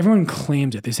everyone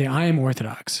claims it. They say, I am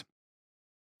Orthodox.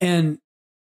 And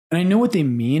I know what they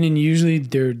mean, and usually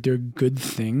they're good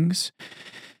things.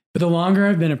 But the longer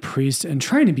I've been a priest and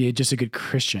trying to be just a good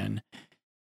Christian,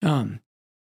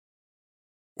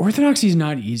 orthodoxy is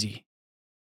not easy.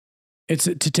 It's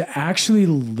to actually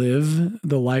live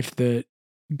the life that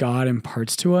God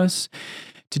imparts to us,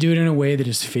 to do it in a way that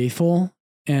is faithful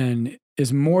and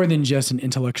is more than just an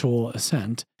intellectual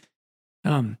assent.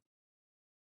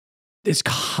 It's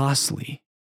costly.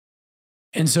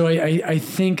 And so I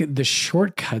think the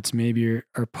shortcuts maybe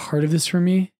are part of this for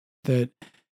me, that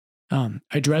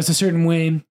I dress a certain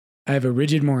way. I have a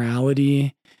rigid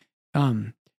morality.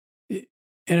 And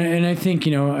I think,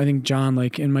 I think John,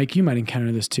 and Mike, you might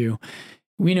encounter this too.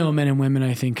 We know men and women,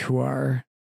 I think, who are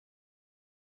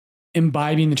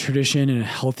imbibing the tradition in a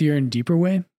healthier and deeper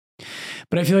way.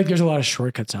 But I feel like there's a lot of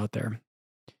shortcuts out there.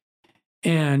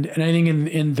 And I think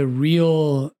in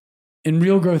real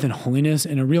growth and holiness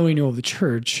and a real renewal of the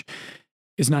church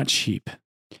is not cheap.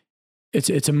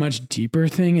 It's a much deeper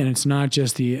thing, and it's not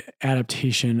just the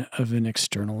adaptation of an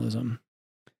externalism.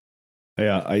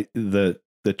 Yeah, the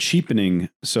cheapening.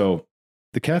 So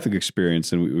the Catholic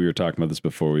experience, and we were talking about this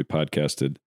before we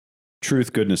podcasted.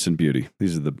 Truth, goodness, and beauty.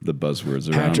 These are the buzzwords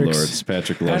around Lords.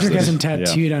 Patrick loves Patrick this. has them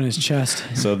tattooed on his chest.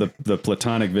 So the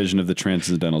Platonic vision of the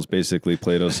transcendentals, basically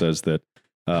Plato says that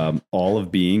all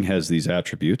of being has these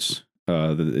attributes.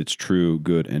 That it's true,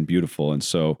 good, and beautiful. And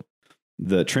so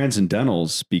the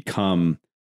transcendentals become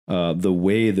the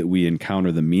way that we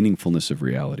encounter the meaningfulness of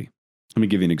reality. Let me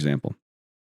give you an example.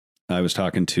 I was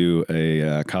talking to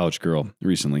a college girl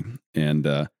recently,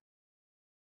 and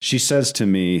she says to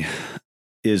me,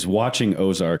 is watching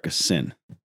Ozark a sin?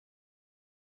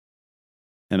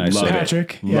 And I Love said, it.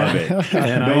 Patrick. Love it.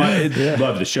 And I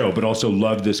Love the show, but also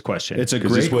love this question. It's a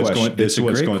 'Cause great this is what's question. Going, this It's is a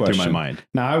what's great going through my question. mind.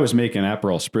 Now, I was making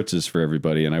Aperol spritzes for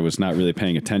everybody, and I was not really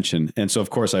paying attention. And so, of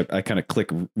course, I kind of click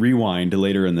rewind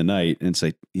later in the night and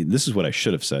say, this is what I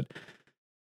should have said.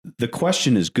 The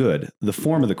question is good. The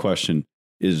form of the question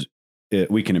is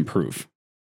we can improve.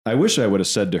 I wish I would have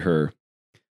said to her,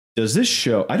 does this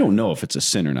show, I don't know if it's a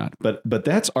sin or not, but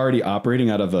that's already operating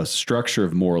out of a structure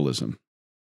of moralism.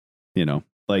 You know,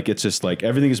 like it's just like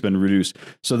everything has been reduced.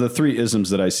 So the three isms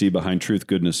that I see behind truth,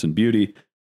 goodness, and beauty,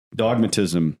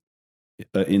 dogmatism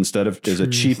instead of is a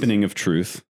cheapening of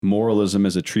truth, moralism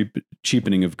is a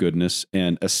cheapening of goodness,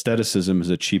 and aestheticism is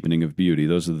a cheapening of beauty.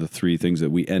 Those are the three things that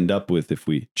we end up with if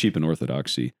we cheapen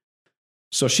orthodoxy.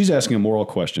 So she's asking a moral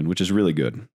question, which is really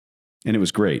good. And it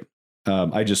was great.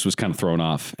 I just was kind of thrown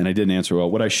off and I didn't answer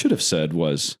well. What I should have said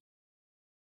was,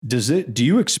 do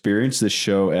you experience this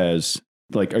show as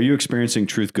like, are you experiencing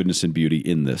truth, goodness, and beauty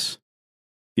in this?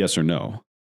 Yes or no?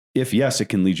 If yes, it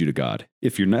can lead you to God.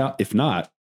 If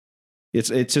not,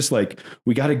 it's just like,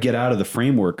 we got to get out of the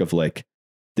framework of like,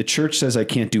 the church says I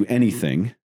can't do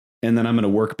anything. And then I'm going to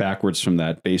work backwards from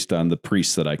that based on the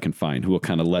priests that I can find who will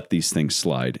kind of let these things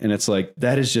slide. And it's like,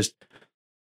 that is just,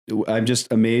 I'm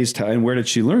just amazed how, and where did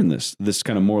she learn this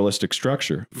kind of moralistic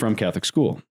structure? From Catholic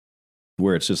school,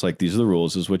 where it's just like, these are the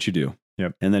rules, this is what you do.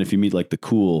 Yep. And then if you meet like the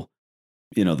cool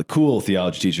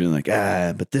theology teacher, and like,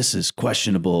 but this is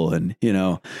questionable. And,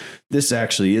 this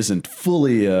actually isn't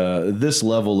fully this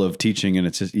level of teaching. And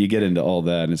it's just, you get into all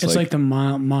that. And it's like the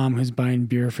mom who's buying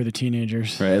beer for the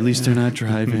teenagers. Right. At least they're not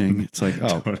driving. It's like,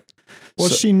 oh. Well,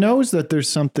 she knows that there's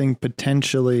something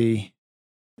potentially,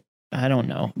 I don't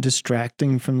know,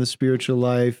 distracting from the spiritual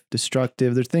life,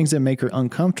 destructive. There's things that make her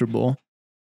uncomfortable.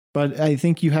 But I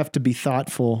think you have to be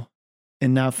thoughtful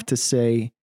enough to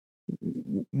say,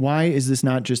 why is this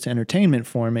not just entertainment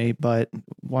for me, but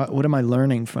what am I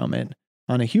learning from it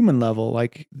on a human level?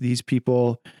 Like, these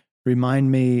people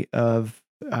remind me of,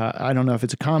 I don't know if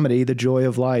it's a comedy, The Joy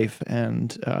of Life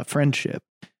and Friendship,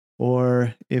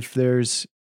 or if there's,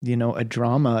 a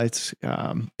drama, it's,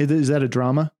 is that a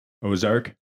drama?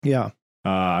 Ozark? Yeah.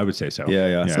 I would say so.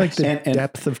 Yeah. It's like the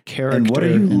depth of character. And what are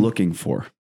you looking for?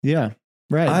 Yeah.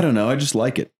 Right. I don't know. I just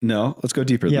like it. No, let's go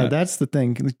deeper. Yeah, than that. that's the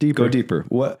thing. Deeper. Go deeper.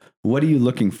 What are you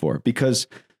looking for? Because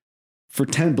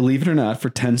believe it or not, for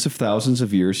tens of thousands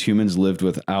of years, humans lived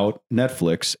without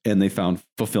Netflix and they found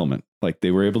fulfillment. Like, they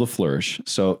were able to flourish.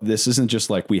 So this isn't just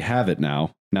like we have it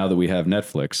now that we have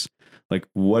Netflix. Like,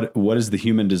 what is the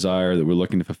human desire that we're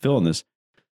looking to fulfill in this?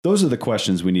 Those are the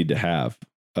questions we need to have.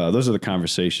 Those are the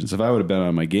conversations. If I would have been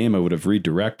on my game, I would have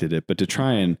redirected it. But to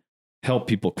try and help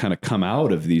people kind of come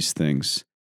out of these things,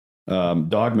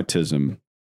 dogmatism,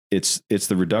 it's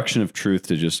the reduction of truth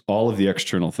to just all of the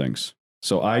external things.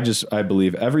 So I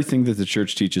believe everything that the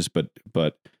church teaches, but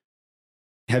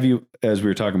have you, as we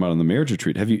were talking about on the marriage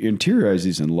retreat, have you interiorized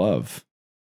these in love?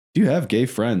 Do you have gay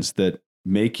friends that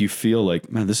make you feel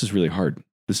like, man, this is really hard.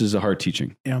 This is a hard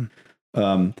teaching. Yeah.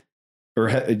 Or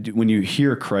when you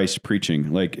hear Christ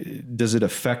preaching, like, does it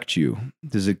affect you?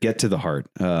 Does it get to the heart?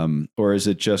 Or is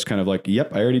it just kind of like,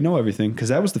 yep, I already know everything? Because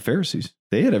that was the Pharisees.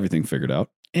 They had everything figured out.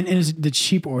 And is the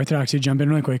cheap orthodoxy, jump in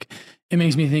real quick, it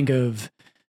makes me think of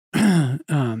when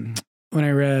I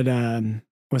read,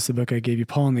 what's the book I gave you?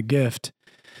 Paul and the Gift.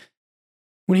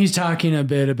 When he's talking a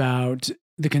bit about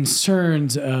the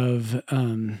concerns of,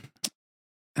 I'm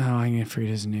going to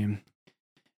forget his name.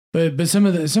 But some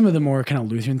of the more kind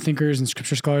of Lutheran thinkers and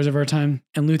scripture scholars of our time,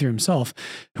 and Luther himself,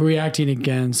 who are reacting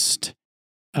against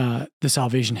the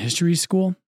salvation history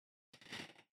school,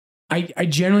 I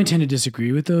generally tend to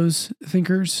disagree with those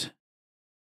thinkers.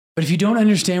 But if you don't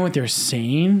understand what they're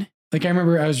saying, like I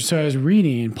remember I was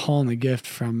reading Paul and the Gift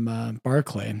from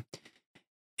Barclay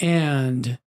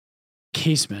and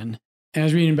Caseman, and I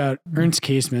was reading about Ernst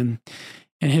Caseman.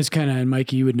 And his kind of, and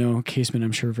Mikey, you would know Caseman,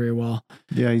 I'm sure, very well.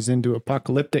 Yeah, he's into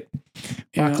apocalyptic.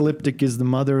 Yeah. Apocalyptic is the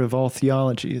mother of all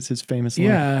theology, is his famous line.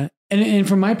 Yeah, and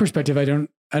from my perspective,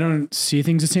 I don't see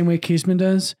things the same way Caseman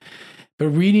does. But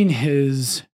reading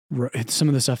some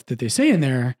of the stuff that they say in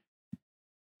there, I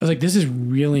was like, this is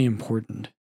really important.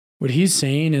 What he's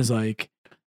saying is like,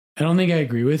 I don't think I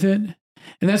agree with it,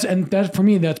 and that for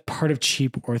me, that's part of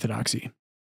cheap orthodoxy.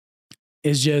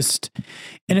 Is just,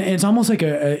 and it's almost like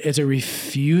it's a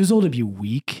refusal to be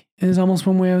weak, is almost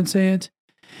one way I would say it,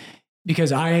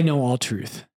 because I know all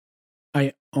truth.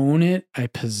 I own it. I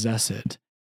possess it.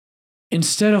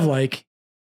 Instead of like,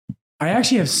 I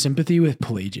actually have sympathy with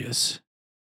Pelagius.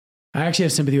 I actually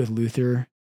have sympathy with Luther.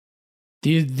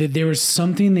 There was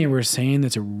something they were saying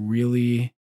that's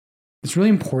really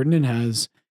important and has,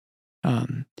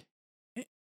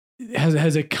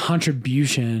 has a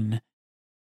contribution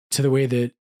to the way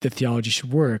that the theology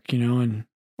should work, and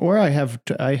Or I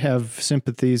have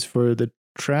sympathies for the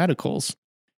Tradicals,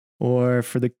 or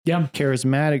for the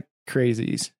charismatic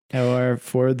crazies, or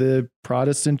for the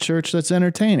Protestant church that's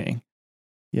entertaining.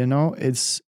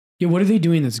 It's what are they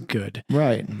doing that's good?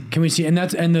 right. Can we see? And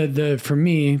the for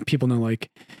me, people know like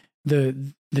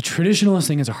the traditionalist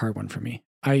thing is a hard one for me.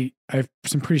 I have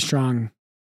some pretty strong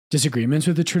disagreements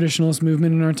with the traditionalist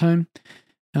movement in our time,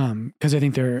 because I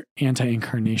think they're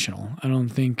anti-incarnational. I don't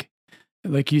think,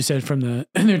 like you said,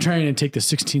 they're trying to take the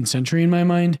 16th century in my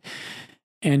mind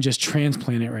and just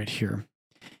transplant it right here.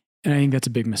 And I think that's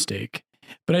a big mistake.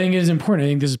 But I think it is important. I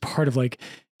think this is part of like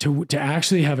to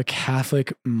actually have a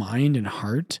Catholic mind and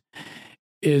heart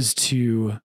is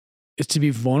to be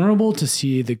vulnerable to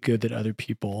see the good that other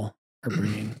people are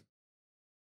bringing.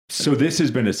 So this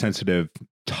has been a sensitive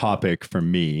topic for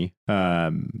me.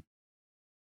 And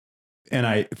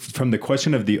from the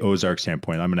question of the Ozark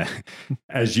standpoint, I'm going to,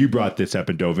 as you brought this up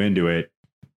and dove into it,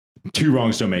 2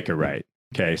 wrongs don't make it right.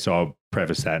 Okay. So I'll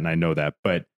preface that, and I know that,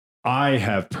 but I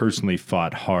have personally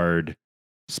fought hard,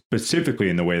 specifically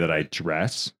in the way that I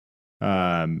dress.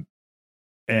 And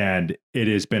it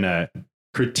has been a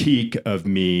critique of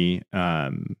me,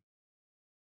 and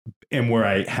where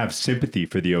I have sympathy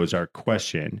for the Ozark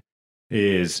question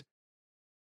is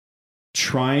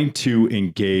trying to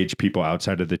engage people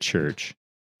outside of the church,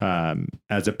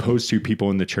 as opposed to people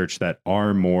in the church that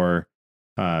are more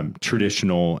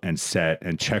traditional and set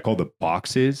and check all the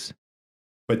boxes,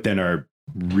 but then are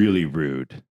really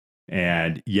rude.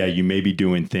 And yeah, you may be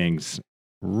doing things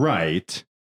right,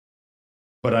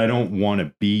 but I don't want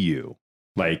to be you.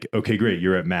 Like, okay, great,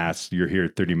 you're at Mass, you're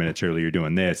here 30 minutes early, you're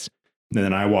doing this. And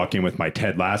then I walk in with my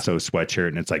Ted Lasso sweatshirt,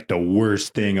 and it's like the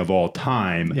worst thing of all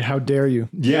time. Yeah, how dare you?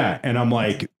 Yeah. And I'm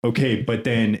like, okay, but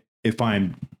then if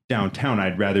I'm downtown,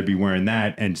 I'd rather be wearing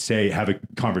that and have a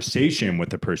conversation with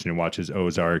the person who watches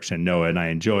Ozarks and Noah, and I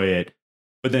enjoy it.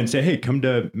 But then say, hey, come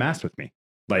to Mass with me.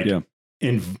 Like,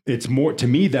 and it's more, to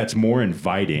me, that's more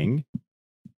inviting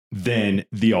than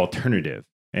the alternative.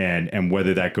 And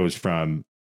whether that goes from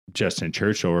just in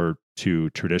church or to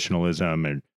traditionalism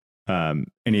and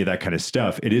any of that kind of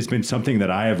stuff, it has been something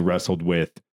that I have wrestled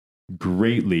with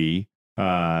greatly.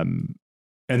 And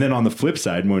then on the flip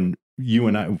side, when you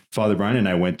and I, Father Brian and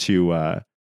I went to, I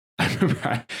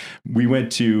remember we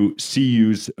went to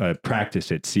CU's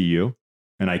practice at CU,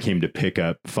 and I came to pick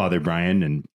up Father Brian,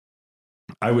 and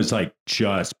I was like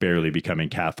just barely becoming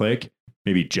Catholic,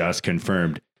 maybe just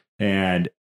confirmed. And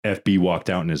FB walked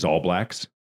out in his all blacks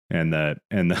and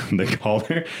the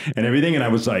collar and everything. And I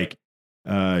was like,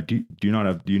 do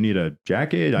you need a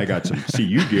jacket? I got some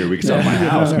CU gear. We can sell my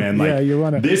house, man.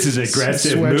 Like, this is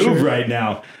aggressive move right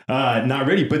now. Not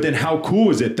ready. But then how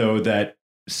cool is it though, that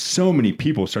so many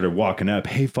people started walking up.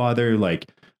 Hey, Father, like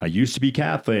I used to be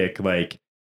Catholic, like,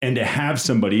 and to have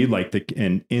somebody like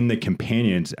in the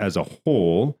companions as a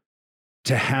whole,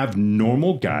 to have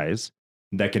normal guys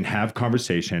that can have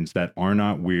conversations that are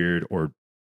not weird or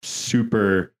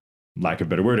super, lack of a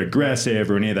better word,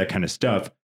 aggressive or any of that kind of stuff,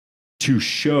 to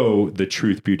show the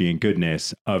truth, beauty, and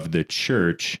goodness of the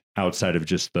church outside of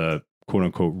just the quote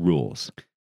unquote rules.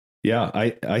 Yeah,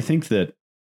 I think that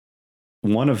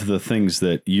one of the things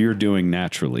that you're doing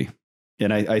naturally,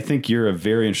 and I think you're a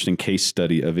very interesting case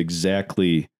study of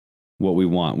exactly what we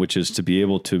want, which is to be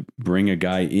able to bring a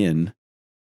guy in.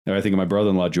 I think of my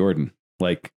brother-in-law, Jordan,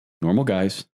 like normal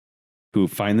guys who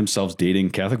find themselves dating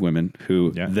Catholic women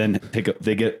who then take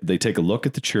a look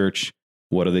at the church.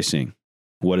 What are they seeing?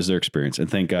 What is their experience? And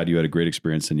thank God you had a great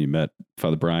experience and you met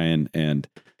Father Brian, and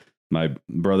my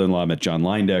brother-in-law met John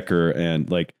Leindecker, and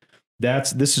like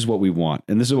this is what we want.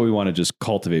 And this is what we want to just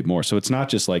cultivate more. So it's not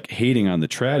just like hating on the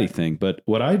traddy thing, but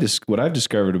what I've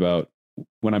discovered about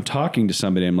when I'm talking to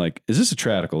somebody, I'm like, is this a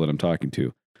tradical that I'm talking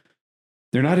to?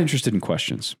 They're not interested in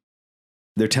questions.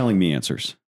 They're telling me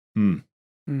answers.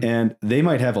 And they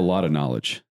might have a lot of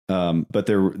knowledge. But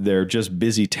they're just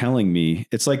busy telling me.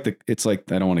 It's like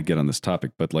I don't want to get on this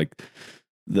topic, but like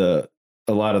a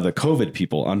lot of the COVID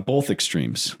people on both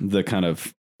extremes, the kind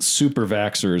of super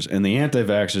vaxxers and the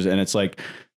anti-vaxxers. And it's like,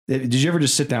 did you ever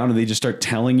just sit down and they just start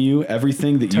telling you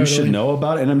everything that you should know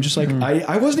about it? And I'm just like,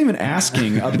 I wasn't even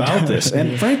asking about this.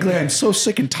 And frankly, I'm so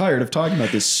sick and tired of talking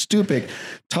about this stupid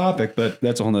topic, but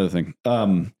that's a whole nother thing.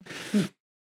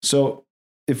 So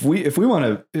if we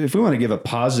want to give a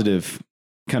positive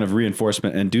kind of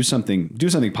reinforcement and do something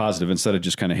positive instead of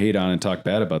just kind of hate on and talk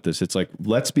bad about this, it's like,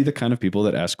 let's be the kind of people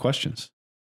that ask questions.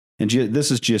 And this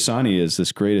is Giussani is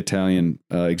this great Italian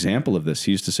example of this.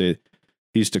 He used to say,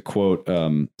 he used to quote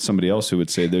somebody else who would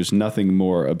say, "There's nothing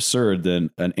more absurd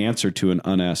than an answer to an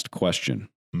unasked question."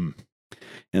 Mm.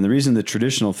 And the reason the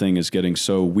traditional thing is getting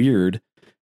so weird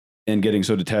and getting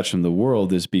so detached from the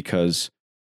world is because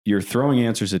you're throwing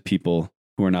answers at people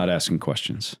who are not asking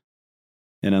questions.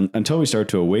 And until we start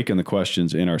to awaken the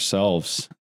questions in ourselves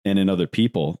and in other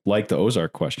people, like the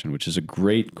Ozark question, which is a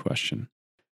great question,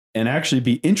 and actually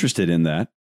be interested in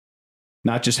that,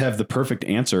 not just have the perfect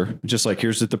answer, just like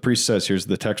here's what the priest says, here's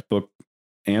the textbook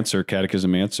answer,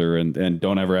 catechism answer, and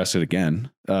don't ever ask it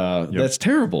again. That's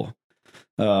terrible.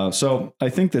 So I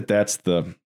think that's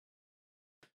the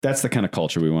kind of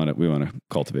culture we want to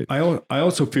cultivate. I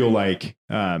also feel like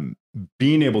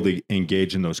being able to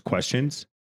engage in those questions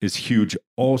is huge.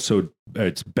 Also,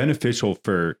 it's beneficial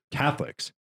for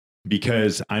Catholics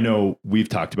because I know we've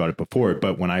talked about it before,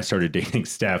 but when I started dating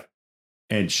Steph,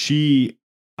 and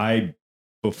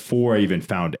before I even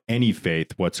found any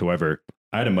faith whatsoever,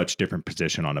 I had a much different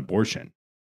position on abortion.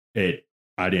 I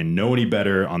didn't know any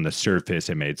better. On the surface,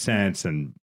 it made sense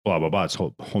and blah, blah, blah. It's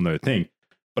a whole nother thing.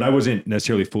 But I wasn't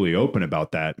necessarily fully open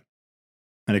about that.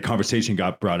 And a conversation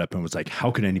got brought up and was like,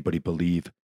 how can anybody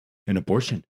believe in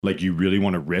abortion? Like, you really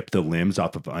want to rip the limbs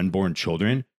off of unborn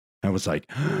children? I was like,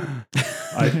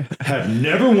 I have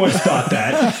never once thought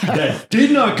that. That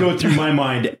did not go through my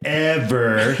mind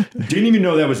ever. Didn't even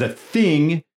know that was a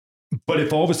thing. But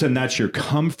if all of a sudden that's your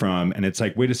come from, and it's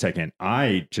like, wait a second,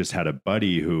 I just had a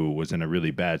buddy who was in a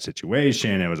really bad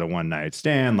situation. It was a one night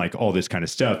stand, like all this kind of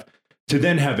stuff. To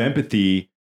then have empathy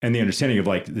and the understanding of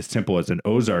like as simple as an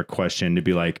Ozark question to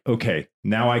be like, okay,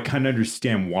 now I kind of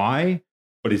understand why,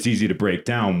 but it's easy to break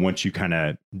down once you kind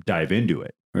of dive into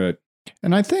it. Right.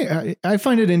 And I think I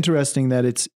find it interesting that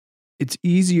it's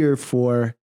easier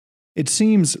for, it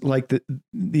seems like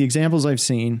the examples I've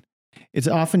seen, it's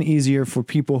often easier for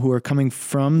people who are coming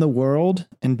from the world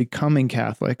and becoming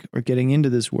Catholic or getting into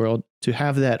this world to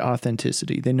have that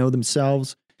authenticity. They know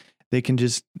themselves. They can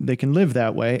live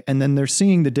that way. And then they're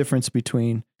seeing the difference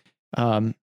between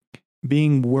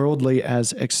being worldly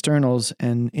as externals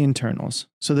and internals.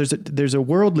 So there's a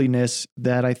worldliness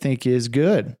that I think is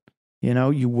good. You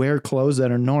know, you wear clothes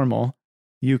that are normal.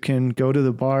 You can go to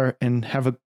the bar and have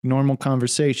a normal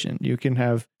conversation. You can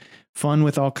have fun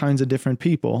with all kinds of different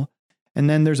people. And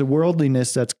then there's a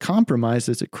worldliness that's compromised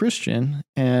as a Christian,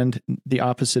 and the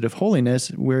opposite of holiness,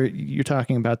 where you're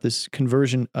talking about this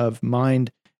conversion of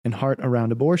mind and heart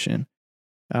around abortion.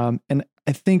 And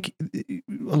I think a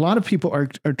lot of people are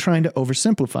trying to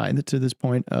oversimplify to this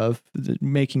point of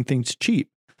making things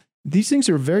cheap. These things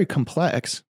are very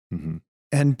complex. Mm-hmm.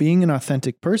 And being an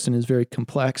authentic person is very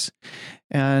complex,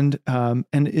 and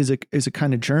is a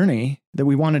kind of journey that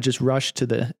we want to just rush to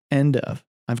the end of.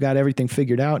 I've got everything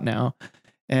figured out now,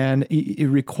 and it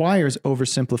requires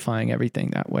oversimplifying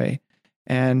everything that way,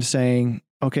 and saying,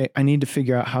 okay, I need to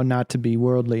figure out how not to be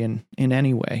worldly in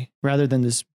any way, rather than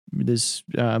this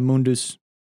mundus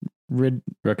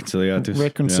reconciliatus.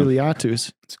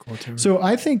 Yeah. It's cool too. So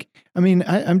I think,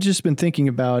 I've just been thinking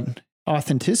about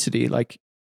authenticity, like.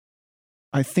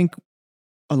 I think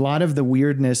a lot of the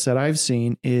weirdness that I've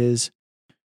seen is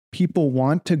people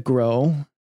want to grow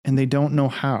and they don't know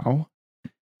how.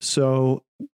 So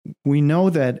we know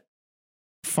that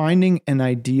finding an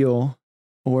ideal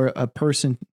or a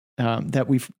person that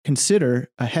we consider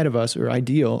ahead of us or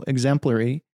ideal,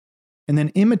 exemplary, and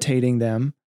then imitating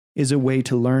them is a way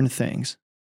to learn things.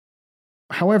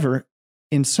 However,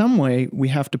 in some way, we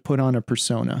have to put on a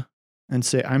persona and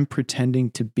say, I'm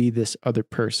pretending to be this other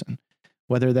person.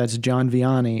 Whether that's John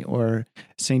Vianney or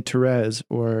Saint Therese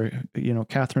or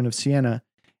Catherine of Siena,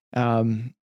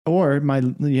 or my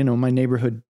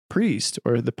neighborhood priest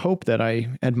or the Pope that I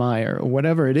admire or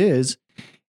whatever it is.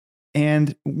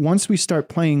 And once we start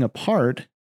playing a part,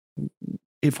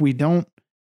 if we don't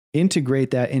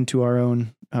integrate that into our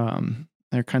own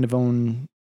our kind of own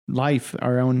life,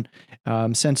 our own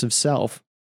sense of self,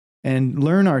 and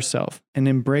learn ourselves and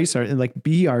embrace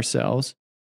be ourselves.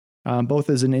 Both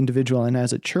as an individual and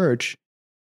as a church,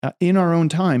 in our own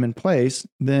time and place,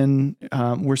 then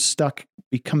we're stuck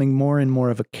becoming more and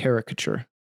more of a caricature.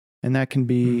 And that can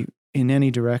be in any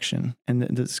direction. And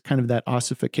this kind of that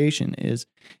ossification is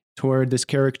toward this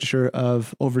caricature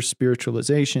of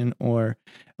over-spiritualization or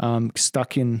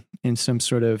stuck in some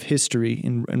sort of history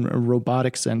in a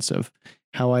robotic sense of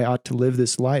how I ought to live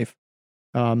this life.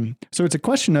 So it's a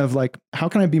question of like, how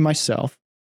can I be myself?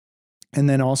 And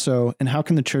then also, and how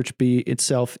can the church be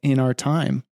itself in our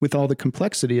time with all the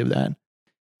complexity of that,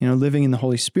 living in the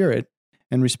Holy Spirit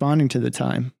and responding to the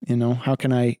time, how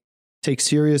can I take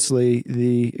seriously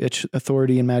the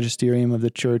authority and magisterium of the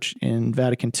church in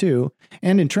Vatican II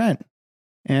and in Trent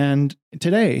and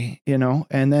today,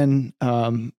 and then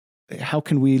how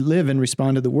can we live and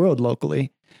respond to the world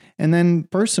locally? And then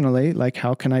personally, like,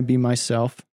 how can I be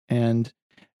myself and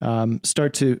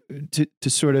start to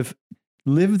sort of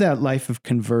live that life of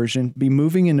conversion, be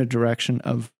moving in a direction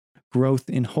of growth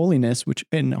in holiness,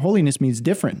 and holiness means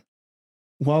different,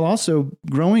 while also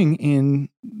growing in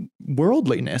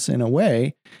worldliness in a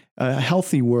way, a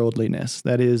healthy worldliness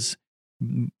that is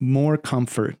more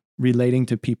comfort relating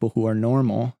to people who are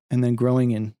normal, and then growing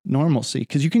in normalcy.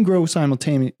 Because you can grow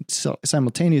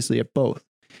simultaneously at both,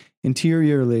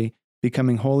 interiorly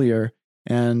becoming holier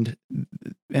and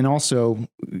also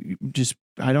just,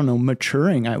 I don't know,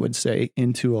 maturing, I would say,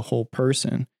 into a whole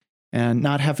person and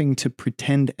not having to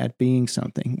pretend at being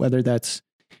something, whether that's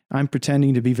I'm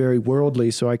pretending to be very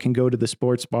worldly so I can go to the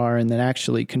sports bar and then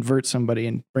actually convert somebody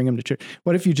and bring them to church.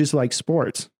 What if you just like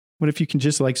sports? What if you can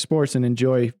just like sports and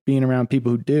enjoy being around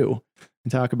people who do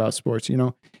and talk about sports,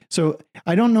 So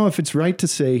I don't know if it's right to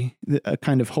say a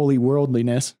kind of holy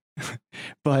worldliness,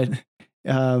 but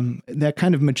that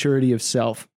kind of maturity of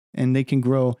self, and they can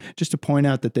grow, just to point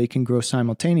out that they can grow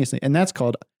simultaneously. And that's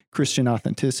called Christian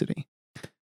authenticity.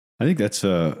 I think that's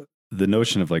the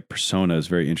notion of like persona is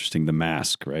very interesting. The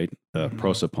mask, right? The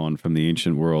prosopon from the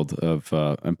ancient world of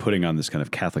I'm putting on this kind of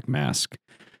Catholic mask.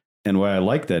 And why I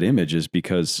like that image is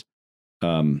because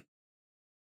when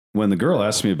the girl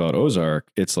asked me about Ozark,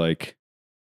 it's like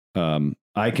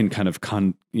I can kind of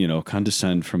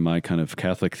condescend from my kind of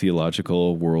Catholic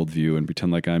theological worldview and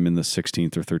pretend like I'm in the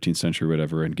 16th or 13th century or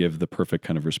whatever and give the perfect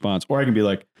kind of response. Or I can be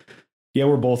like, yeah,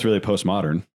 we're both really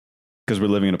postmodern because we're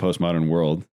living in a postmodern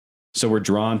world. So we're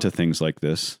drawn to things like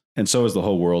this. And so is the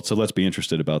whole world. So let's be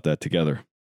interested about that together.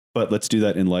 But let's do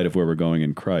that in light of where we're going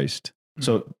in Christ. Mm-hmm.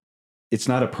 So it's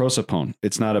not a prosopon.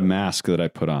 It's not a mask that I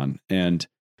put on. And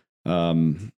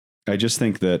I just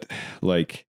think that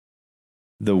like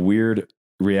the weird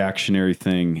reactionary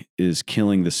thing is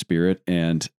killing the spirit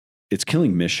and it's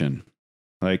killing mission.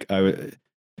 Like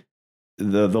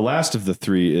the last of the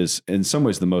three is in some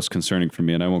ways the most concerning for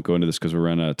me. And I won't go into this because we're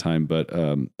running out of time, but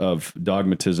of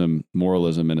dogmatism,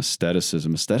 moralism, and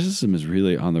aestheticism. Aestheticism is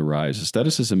really on the rise.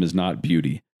 Aestheticism is not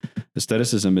beauty.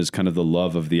 Aestheticism is kind of the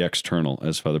love of the external,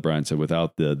 as Father Brian said,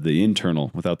 without the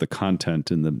internal, without the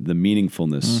content and the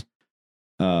meaningfulness.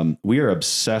 We are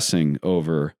obsessing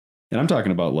over, and I'm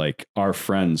talking about like our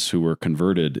friends who were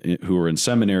converted, who were in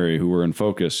seminary, who were in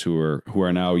Focus, who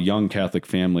are now young Catholic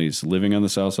families living on the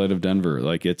south side of Denver.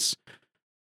 Like it's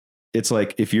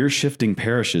like if you're shifting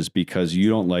parishes because you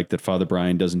don't like that Father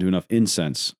Brian doesn't do enough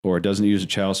incense or doesn't use a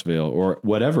chalice veil or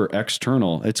whatever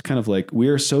external, it's kind of like we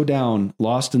are so down,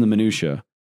 lost in the minutia,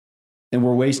 and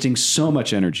we're wasting so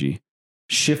much energy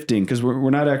shifting because we're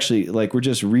not actually like, we're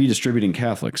just redistributing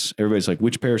Catholics. Everybody's like,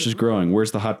 which parish is growing?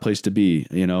 Where's the hot place to be?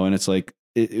 And it's like,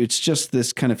 it's just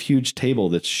this kind of huge table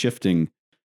that's shifting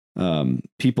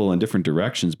people in different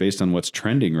directions based on what's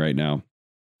trending right now.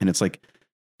 And it's like,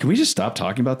 can we just stop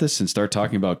talking about this and start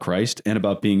talking about Christ and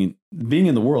about being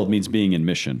in the world means being in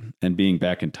mission and being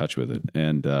back in touch with it.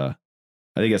 And I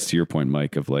think that's to your point,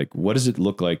 Mike, of like, what does it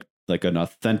look like an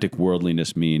authentic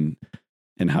worldliness mean?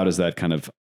 And how does that kind of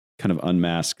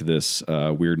unmask this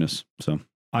weirdness? So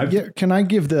can I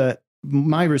give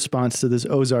my response to this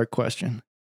Ozark question,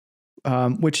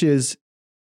 which is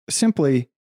simply,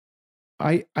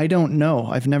 I don't know.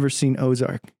 I've never seen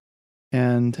Ozark,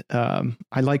 and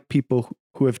I like people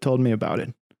who have told me about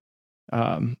it.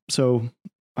 So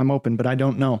I'm open, but I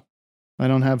don't know. I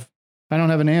don't have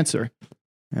an answer.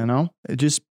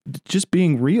 Just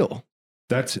being real.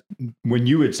 That's when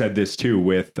you had said this too,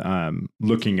 with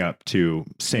looking up to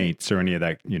saints or any of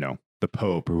that, the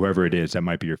Pope or whoever it is that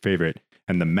might be your favorite,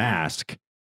 and the mask.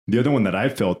 The other one that I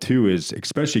felt too is,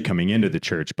 especially coming into the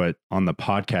church, but on the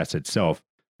podcast itself.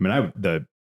 I mean,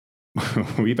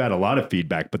 we've had a lot of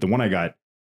feedback, but the one I got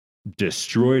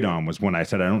destroyed on was when I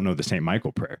said I don't know the St.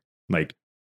 Michael prayer. Like,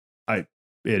 it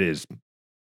is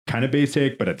kind of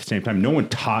basic, but at the same time, no one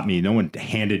taught me, no one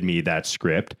handed me that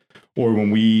script. Or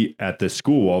when we at the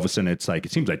school, all of a sudden it's like,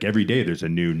 it seems like every day there's a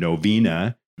new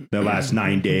novena that lasts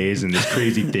 9 days and this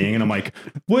crazy thing. And I'm like,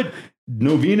 what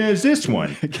novena is this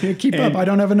one? I can't keep up. I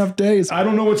don't have enough days. I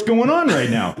don't know what's going on right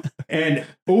now. And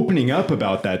opening up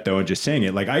about that though, and just saying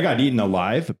it, like I got eaten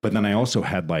alive, but then I also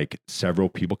had like several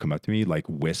people come up to me, like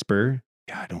whisper,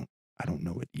 yeah, I don't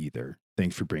know it either.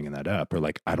 Thanks for bringing that up. Or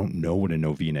like, I don't know what a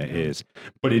novena is,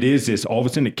 but it is this, all of a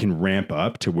sudden it can ramp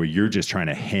up to where you're just trying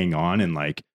to hang on and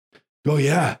like, oh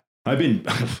yeah,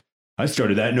 I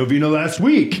started that novena last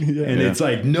week. And it's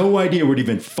like, no idea where to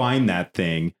even find that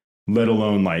thing, let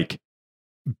alone like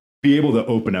be able to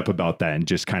open up about that and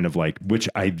just kind of like, which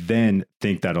I then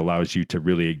think that allows you to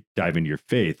really dive into your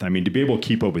faith. I mean, to be able to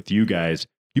keep up with you guys,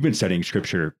 you've been studying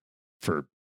scripture for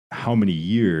how many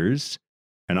years?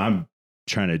 And I'm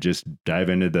trying to just dive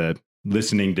into the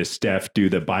listening to Steph do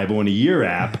the Bible in a Year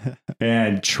app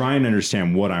and try and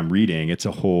understand what I'm reading. It's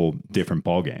a whole different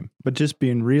ballgame. But just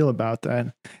being real about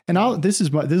that. And this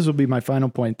will be my final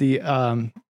point.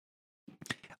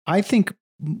 I think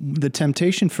the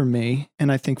temptation for me,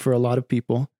 and I think for a lot of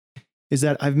people, is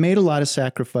that I've made a lot of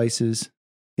sacrifices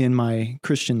in my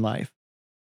Christian life.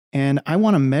 And I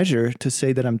want to measure to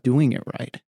say that I'm doing it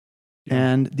right. Yeah.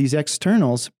 And these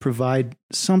externals provide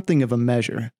something of a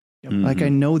measure. Mm-hmm. Like I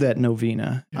know that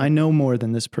novena. Yeah. I know more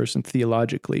than this person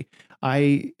theologically.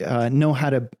 I know how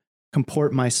to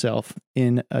comport myself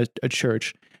in a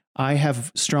church. I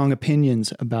have strong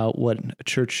opinions about what a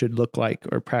church should look like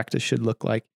or practice should look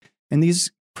like. And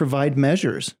these provide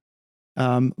measures.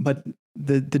 But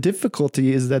the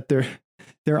difficulty is that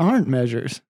there aren't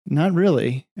measures. Not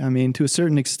really. I mean, to a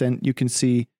certain extent, you can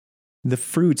see the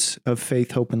fruits of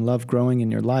faith, hope, and love growing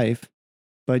in your life,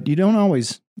 but you don't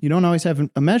always have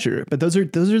a measure. But those are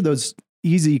those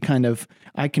easy kind of,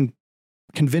 I can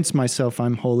convince myself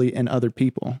I'm holy and other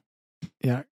people.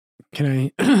 Yeah.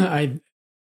 Can I'm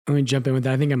going to jump in with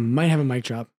that. I think I might have a mic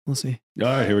drop. We'll see. All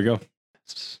right, here we go.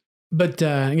 But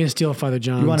I'm going to steal Father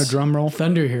John's You want a drum roll?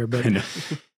 thunder here,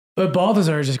 but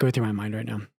Balthazar is just going through my mind right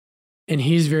now. And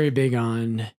he's very big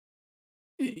on,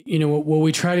 what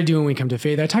we try to do when we come to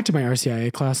faith. I talked to my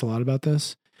RCIA class a lot about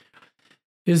this,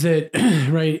 is that,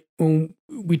 right, when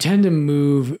we tend to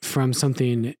move from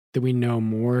something that we know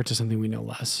more to something we know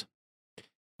less.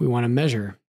 We want to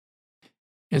measure.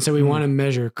 And so we want to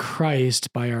measure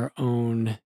Christ by our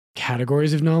own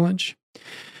categories of knowledge.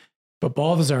 But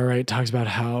Balthazar, right, talks about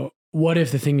how, what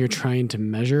if the thing you're trying to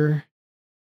measure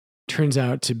turns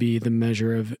out to be the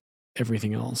measure of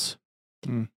everything else?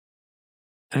 Mm.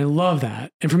 And I love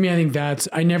that. And for me, I think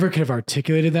I never could have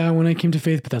articulated that when I came to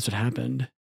faith, but that's what happened,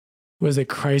 was that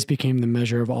Christ became the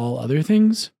measure of all other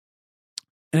things.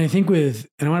 And I think and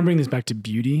I want to bring this back to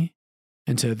beauty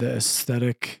and to the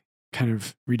aesthetic kind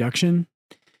of reduction.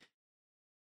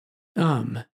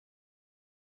 I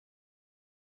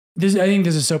think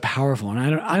this is so powerful, and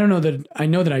I don't know that I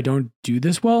know that I don't do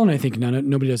this well, and I think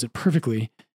nobody does it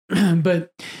perfectly.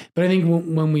 but I think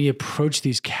when we approach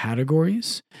these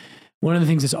categories, one of the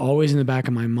things that's always in the back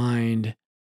of my mind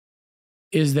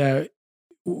is that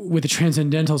with the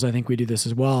transcendentals, I think we do this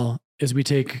as well, is we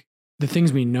take the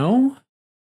things we know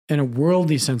and a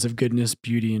worldly sense of goodness,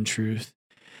 beauty, and truth,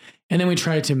 and then we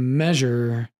try to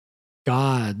measure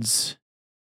God's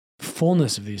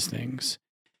fullness of these things.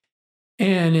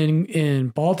 And in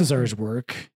Balthazar's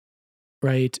work,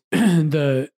 right,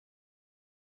 the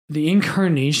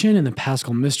incarnation and the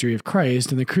paschal mystery of Christ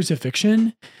and the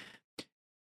crucifixion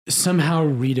somehow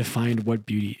redefined what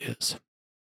beauty is,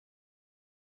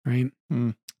 right?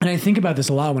 Mm. And I think about this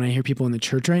a lot when I hear people in the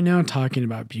church right now talking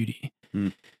about beauty.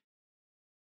 Mm.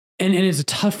 And it's a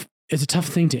tough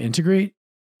thing to integrate,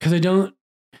 because I don't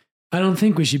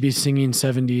think we should be singing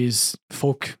 70s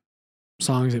folk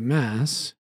songs at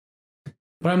Mass.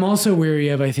 But I'm also wary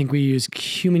of, I think we use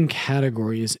human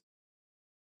categories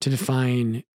to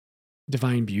define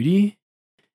divine beauty.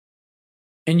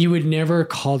 And you would never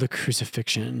call the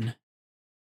crucifixion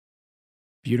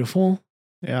beautiful.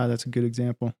 Yeah, that's a good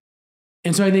example.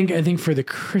 And so I think for the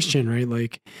Christian, right,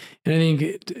 and I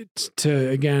think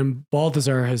again,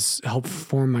 Balthazar has helped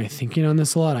form my thinking on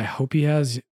this a lot. I hope he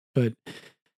has, but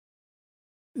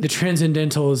the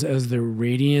transcendental is as the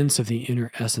radiance of the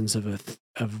inner essence of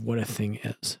what a thing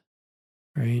is,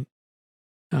 right?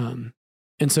 And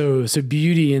so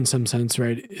beauty in some sense,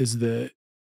 right, is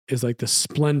like the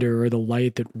splendor or the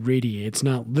light that radiates,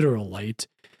 not literal light,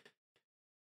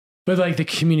 but like the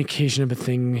communication of a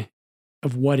thing,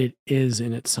 of what it is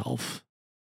in itself.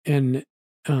 And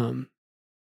I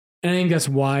think that's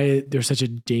why there's such a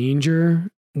danger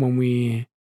when we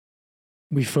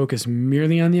focus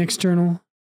merely on the external.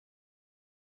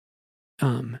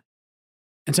 And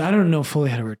so I don't know fully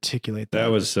how to articulate that.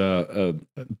 That was a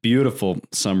beautiful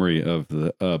summary of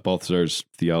the Balthazar's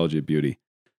theology of beauty,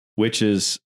 which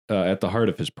is at the heart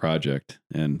of his project.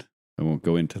 And I won't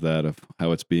go into that of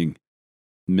how it's being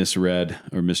misread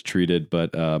or mistreated,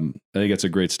 but I think it's a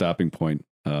great stopping point.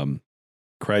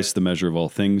 Christ, the measure of all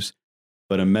things,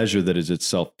 but a measure that is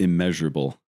itself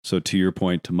immeasurable. So to your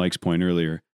point, to Mike's point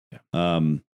earlier,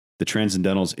 the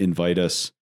transcendentals invite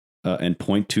us and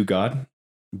point to God,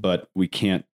 but we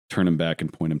can't turn him back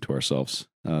and point him to ourselves,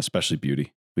 especially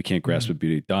beauty. We can't grasp with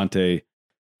beauty. Dante,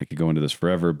 I could go into this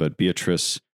forever, but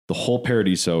Beatrice, the whole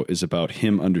Paradiso is about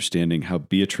him understanding how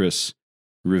Beatrice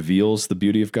reveals the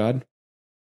beauty of God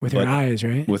With her eyes,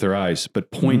 right? with her eyes,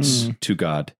 but points to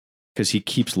God because he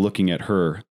keeps looking at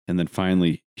her. And then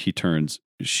finally she turns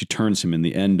him in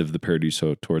the end of the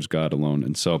Paradiso towards God alone.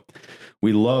 And so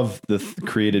we love the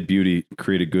created beauty,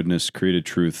 created goodness, created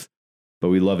truth, but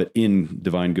we love it in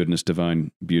divine goodness,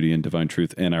 divine beauty, and divine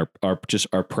truth. And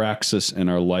our praxis and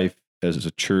our life as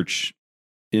a church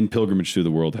in pilgrimage through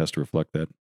the world has to reflect that.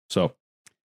 So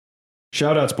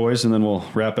shout outs, boys, and then we'll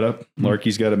wrap it up.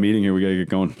 Larky's got a meeting here. We got to get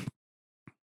going.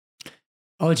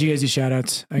 I'll let you guys do shout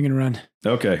outs. I'm going to run.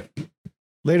 Okay.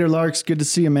 Later, Larks. Good to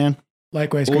see you, man.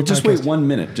 Likewise. Well, great just podcast. wait 1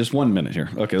 minute. Just 1 minute here.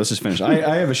 Okay, let's just finish.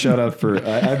 I have a shout out for,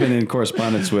 I've been in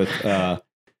correspondence with,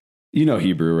 you know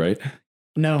Hebrew, right?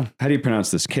 No. How do you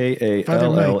pronounce this?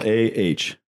 Kallah.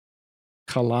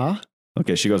 Kala?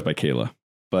 Okay, she goes by Kayla,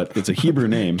 but it's a Hebrew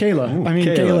name. Kayla. I mean,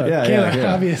 Kayla.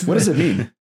 Kayla, obviously. What does it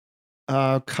mean?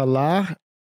 Kala?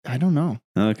 I don't know.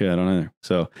 Okay, I don't either.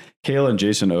 So Kayla and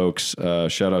Jason Oakes,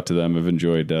 shout out to them. I've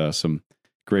enjoyed some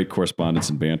great correspondence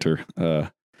and banter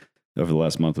over the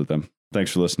last month with them.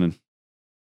 Thanks for listening.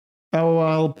 Oh,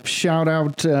 I'll shout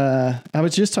out. I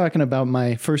was just talking about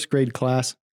my first grade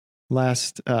class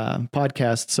last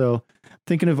podcast. So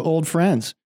thinking of old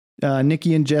friends,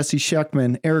 Nikki and Jesse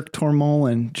Shuckman, Eric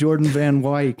Tormolin, Jordan Van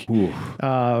Wyck.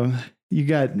 You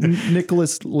got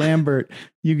Nicholas Lambert.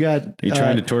 You got Are you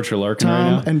trying to torture Larkin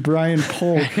Tom right now? and Brian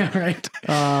Polk. Right.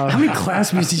 How many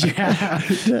classmates did you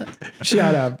have?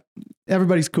 Shout out.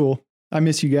 Everybody's cool. I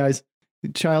miss you guys.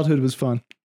 Childhood was fun.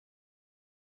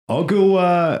 I'll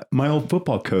go. My old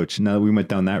football coach. Now that we went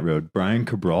down that road, Brian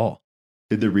Cabral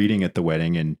did the reading at the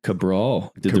wedding, and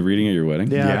Cabral did the reading at your wedding?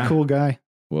 Yeah, cool guy.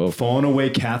 Whoa, fallen away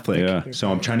Catholic. Yeah.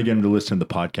 So I'm trying to get him to listen to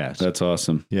the podcast. that's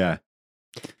awesome. Yeah.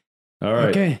 All right.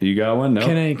 Okay. You got one? No.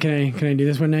 Can I do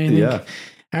this one now? you think? Yeah.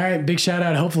 All right. Big shout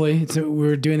out. Hopefully, so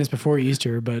we're doing this before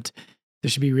Easter, but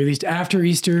this should be released after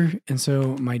Easter. And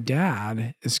so my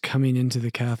dad is coming into the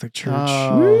Catholic Church,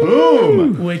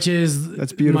 Boom. which is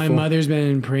That's beautiful. My mother's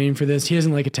been praying for this. He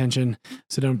doesn't like attention,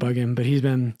 so don't bug him. But he's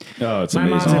been. Oh, it's My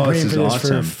mom's amazing. been praying this for is this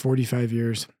awesome. for 45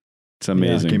 years. It's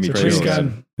amazing. give me So chills. praise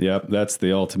God. Yep, that's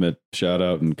the ultimate shout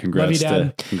out and congrats Love you,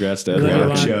 Dad. to congrats to Really Edward.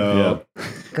 love you. Groucho.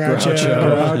 Groucho.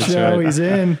 That's Groucho, right. he's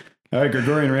in. All right,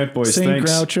 Gregorian Rant Boys, Saint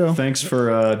thanks. Groucho. Thanks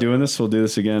for doing this. We'll do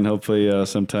this again, hopefully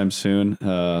sometime soon.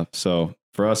 So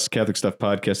for us,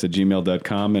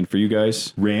 CatholicStuffPodcast@gmail.com. And for you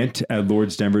guys, Rant at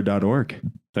lordsdenver.org.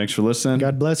 thanks for listening.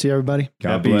 God bless you, everybody. God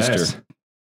Happy bless. Easter.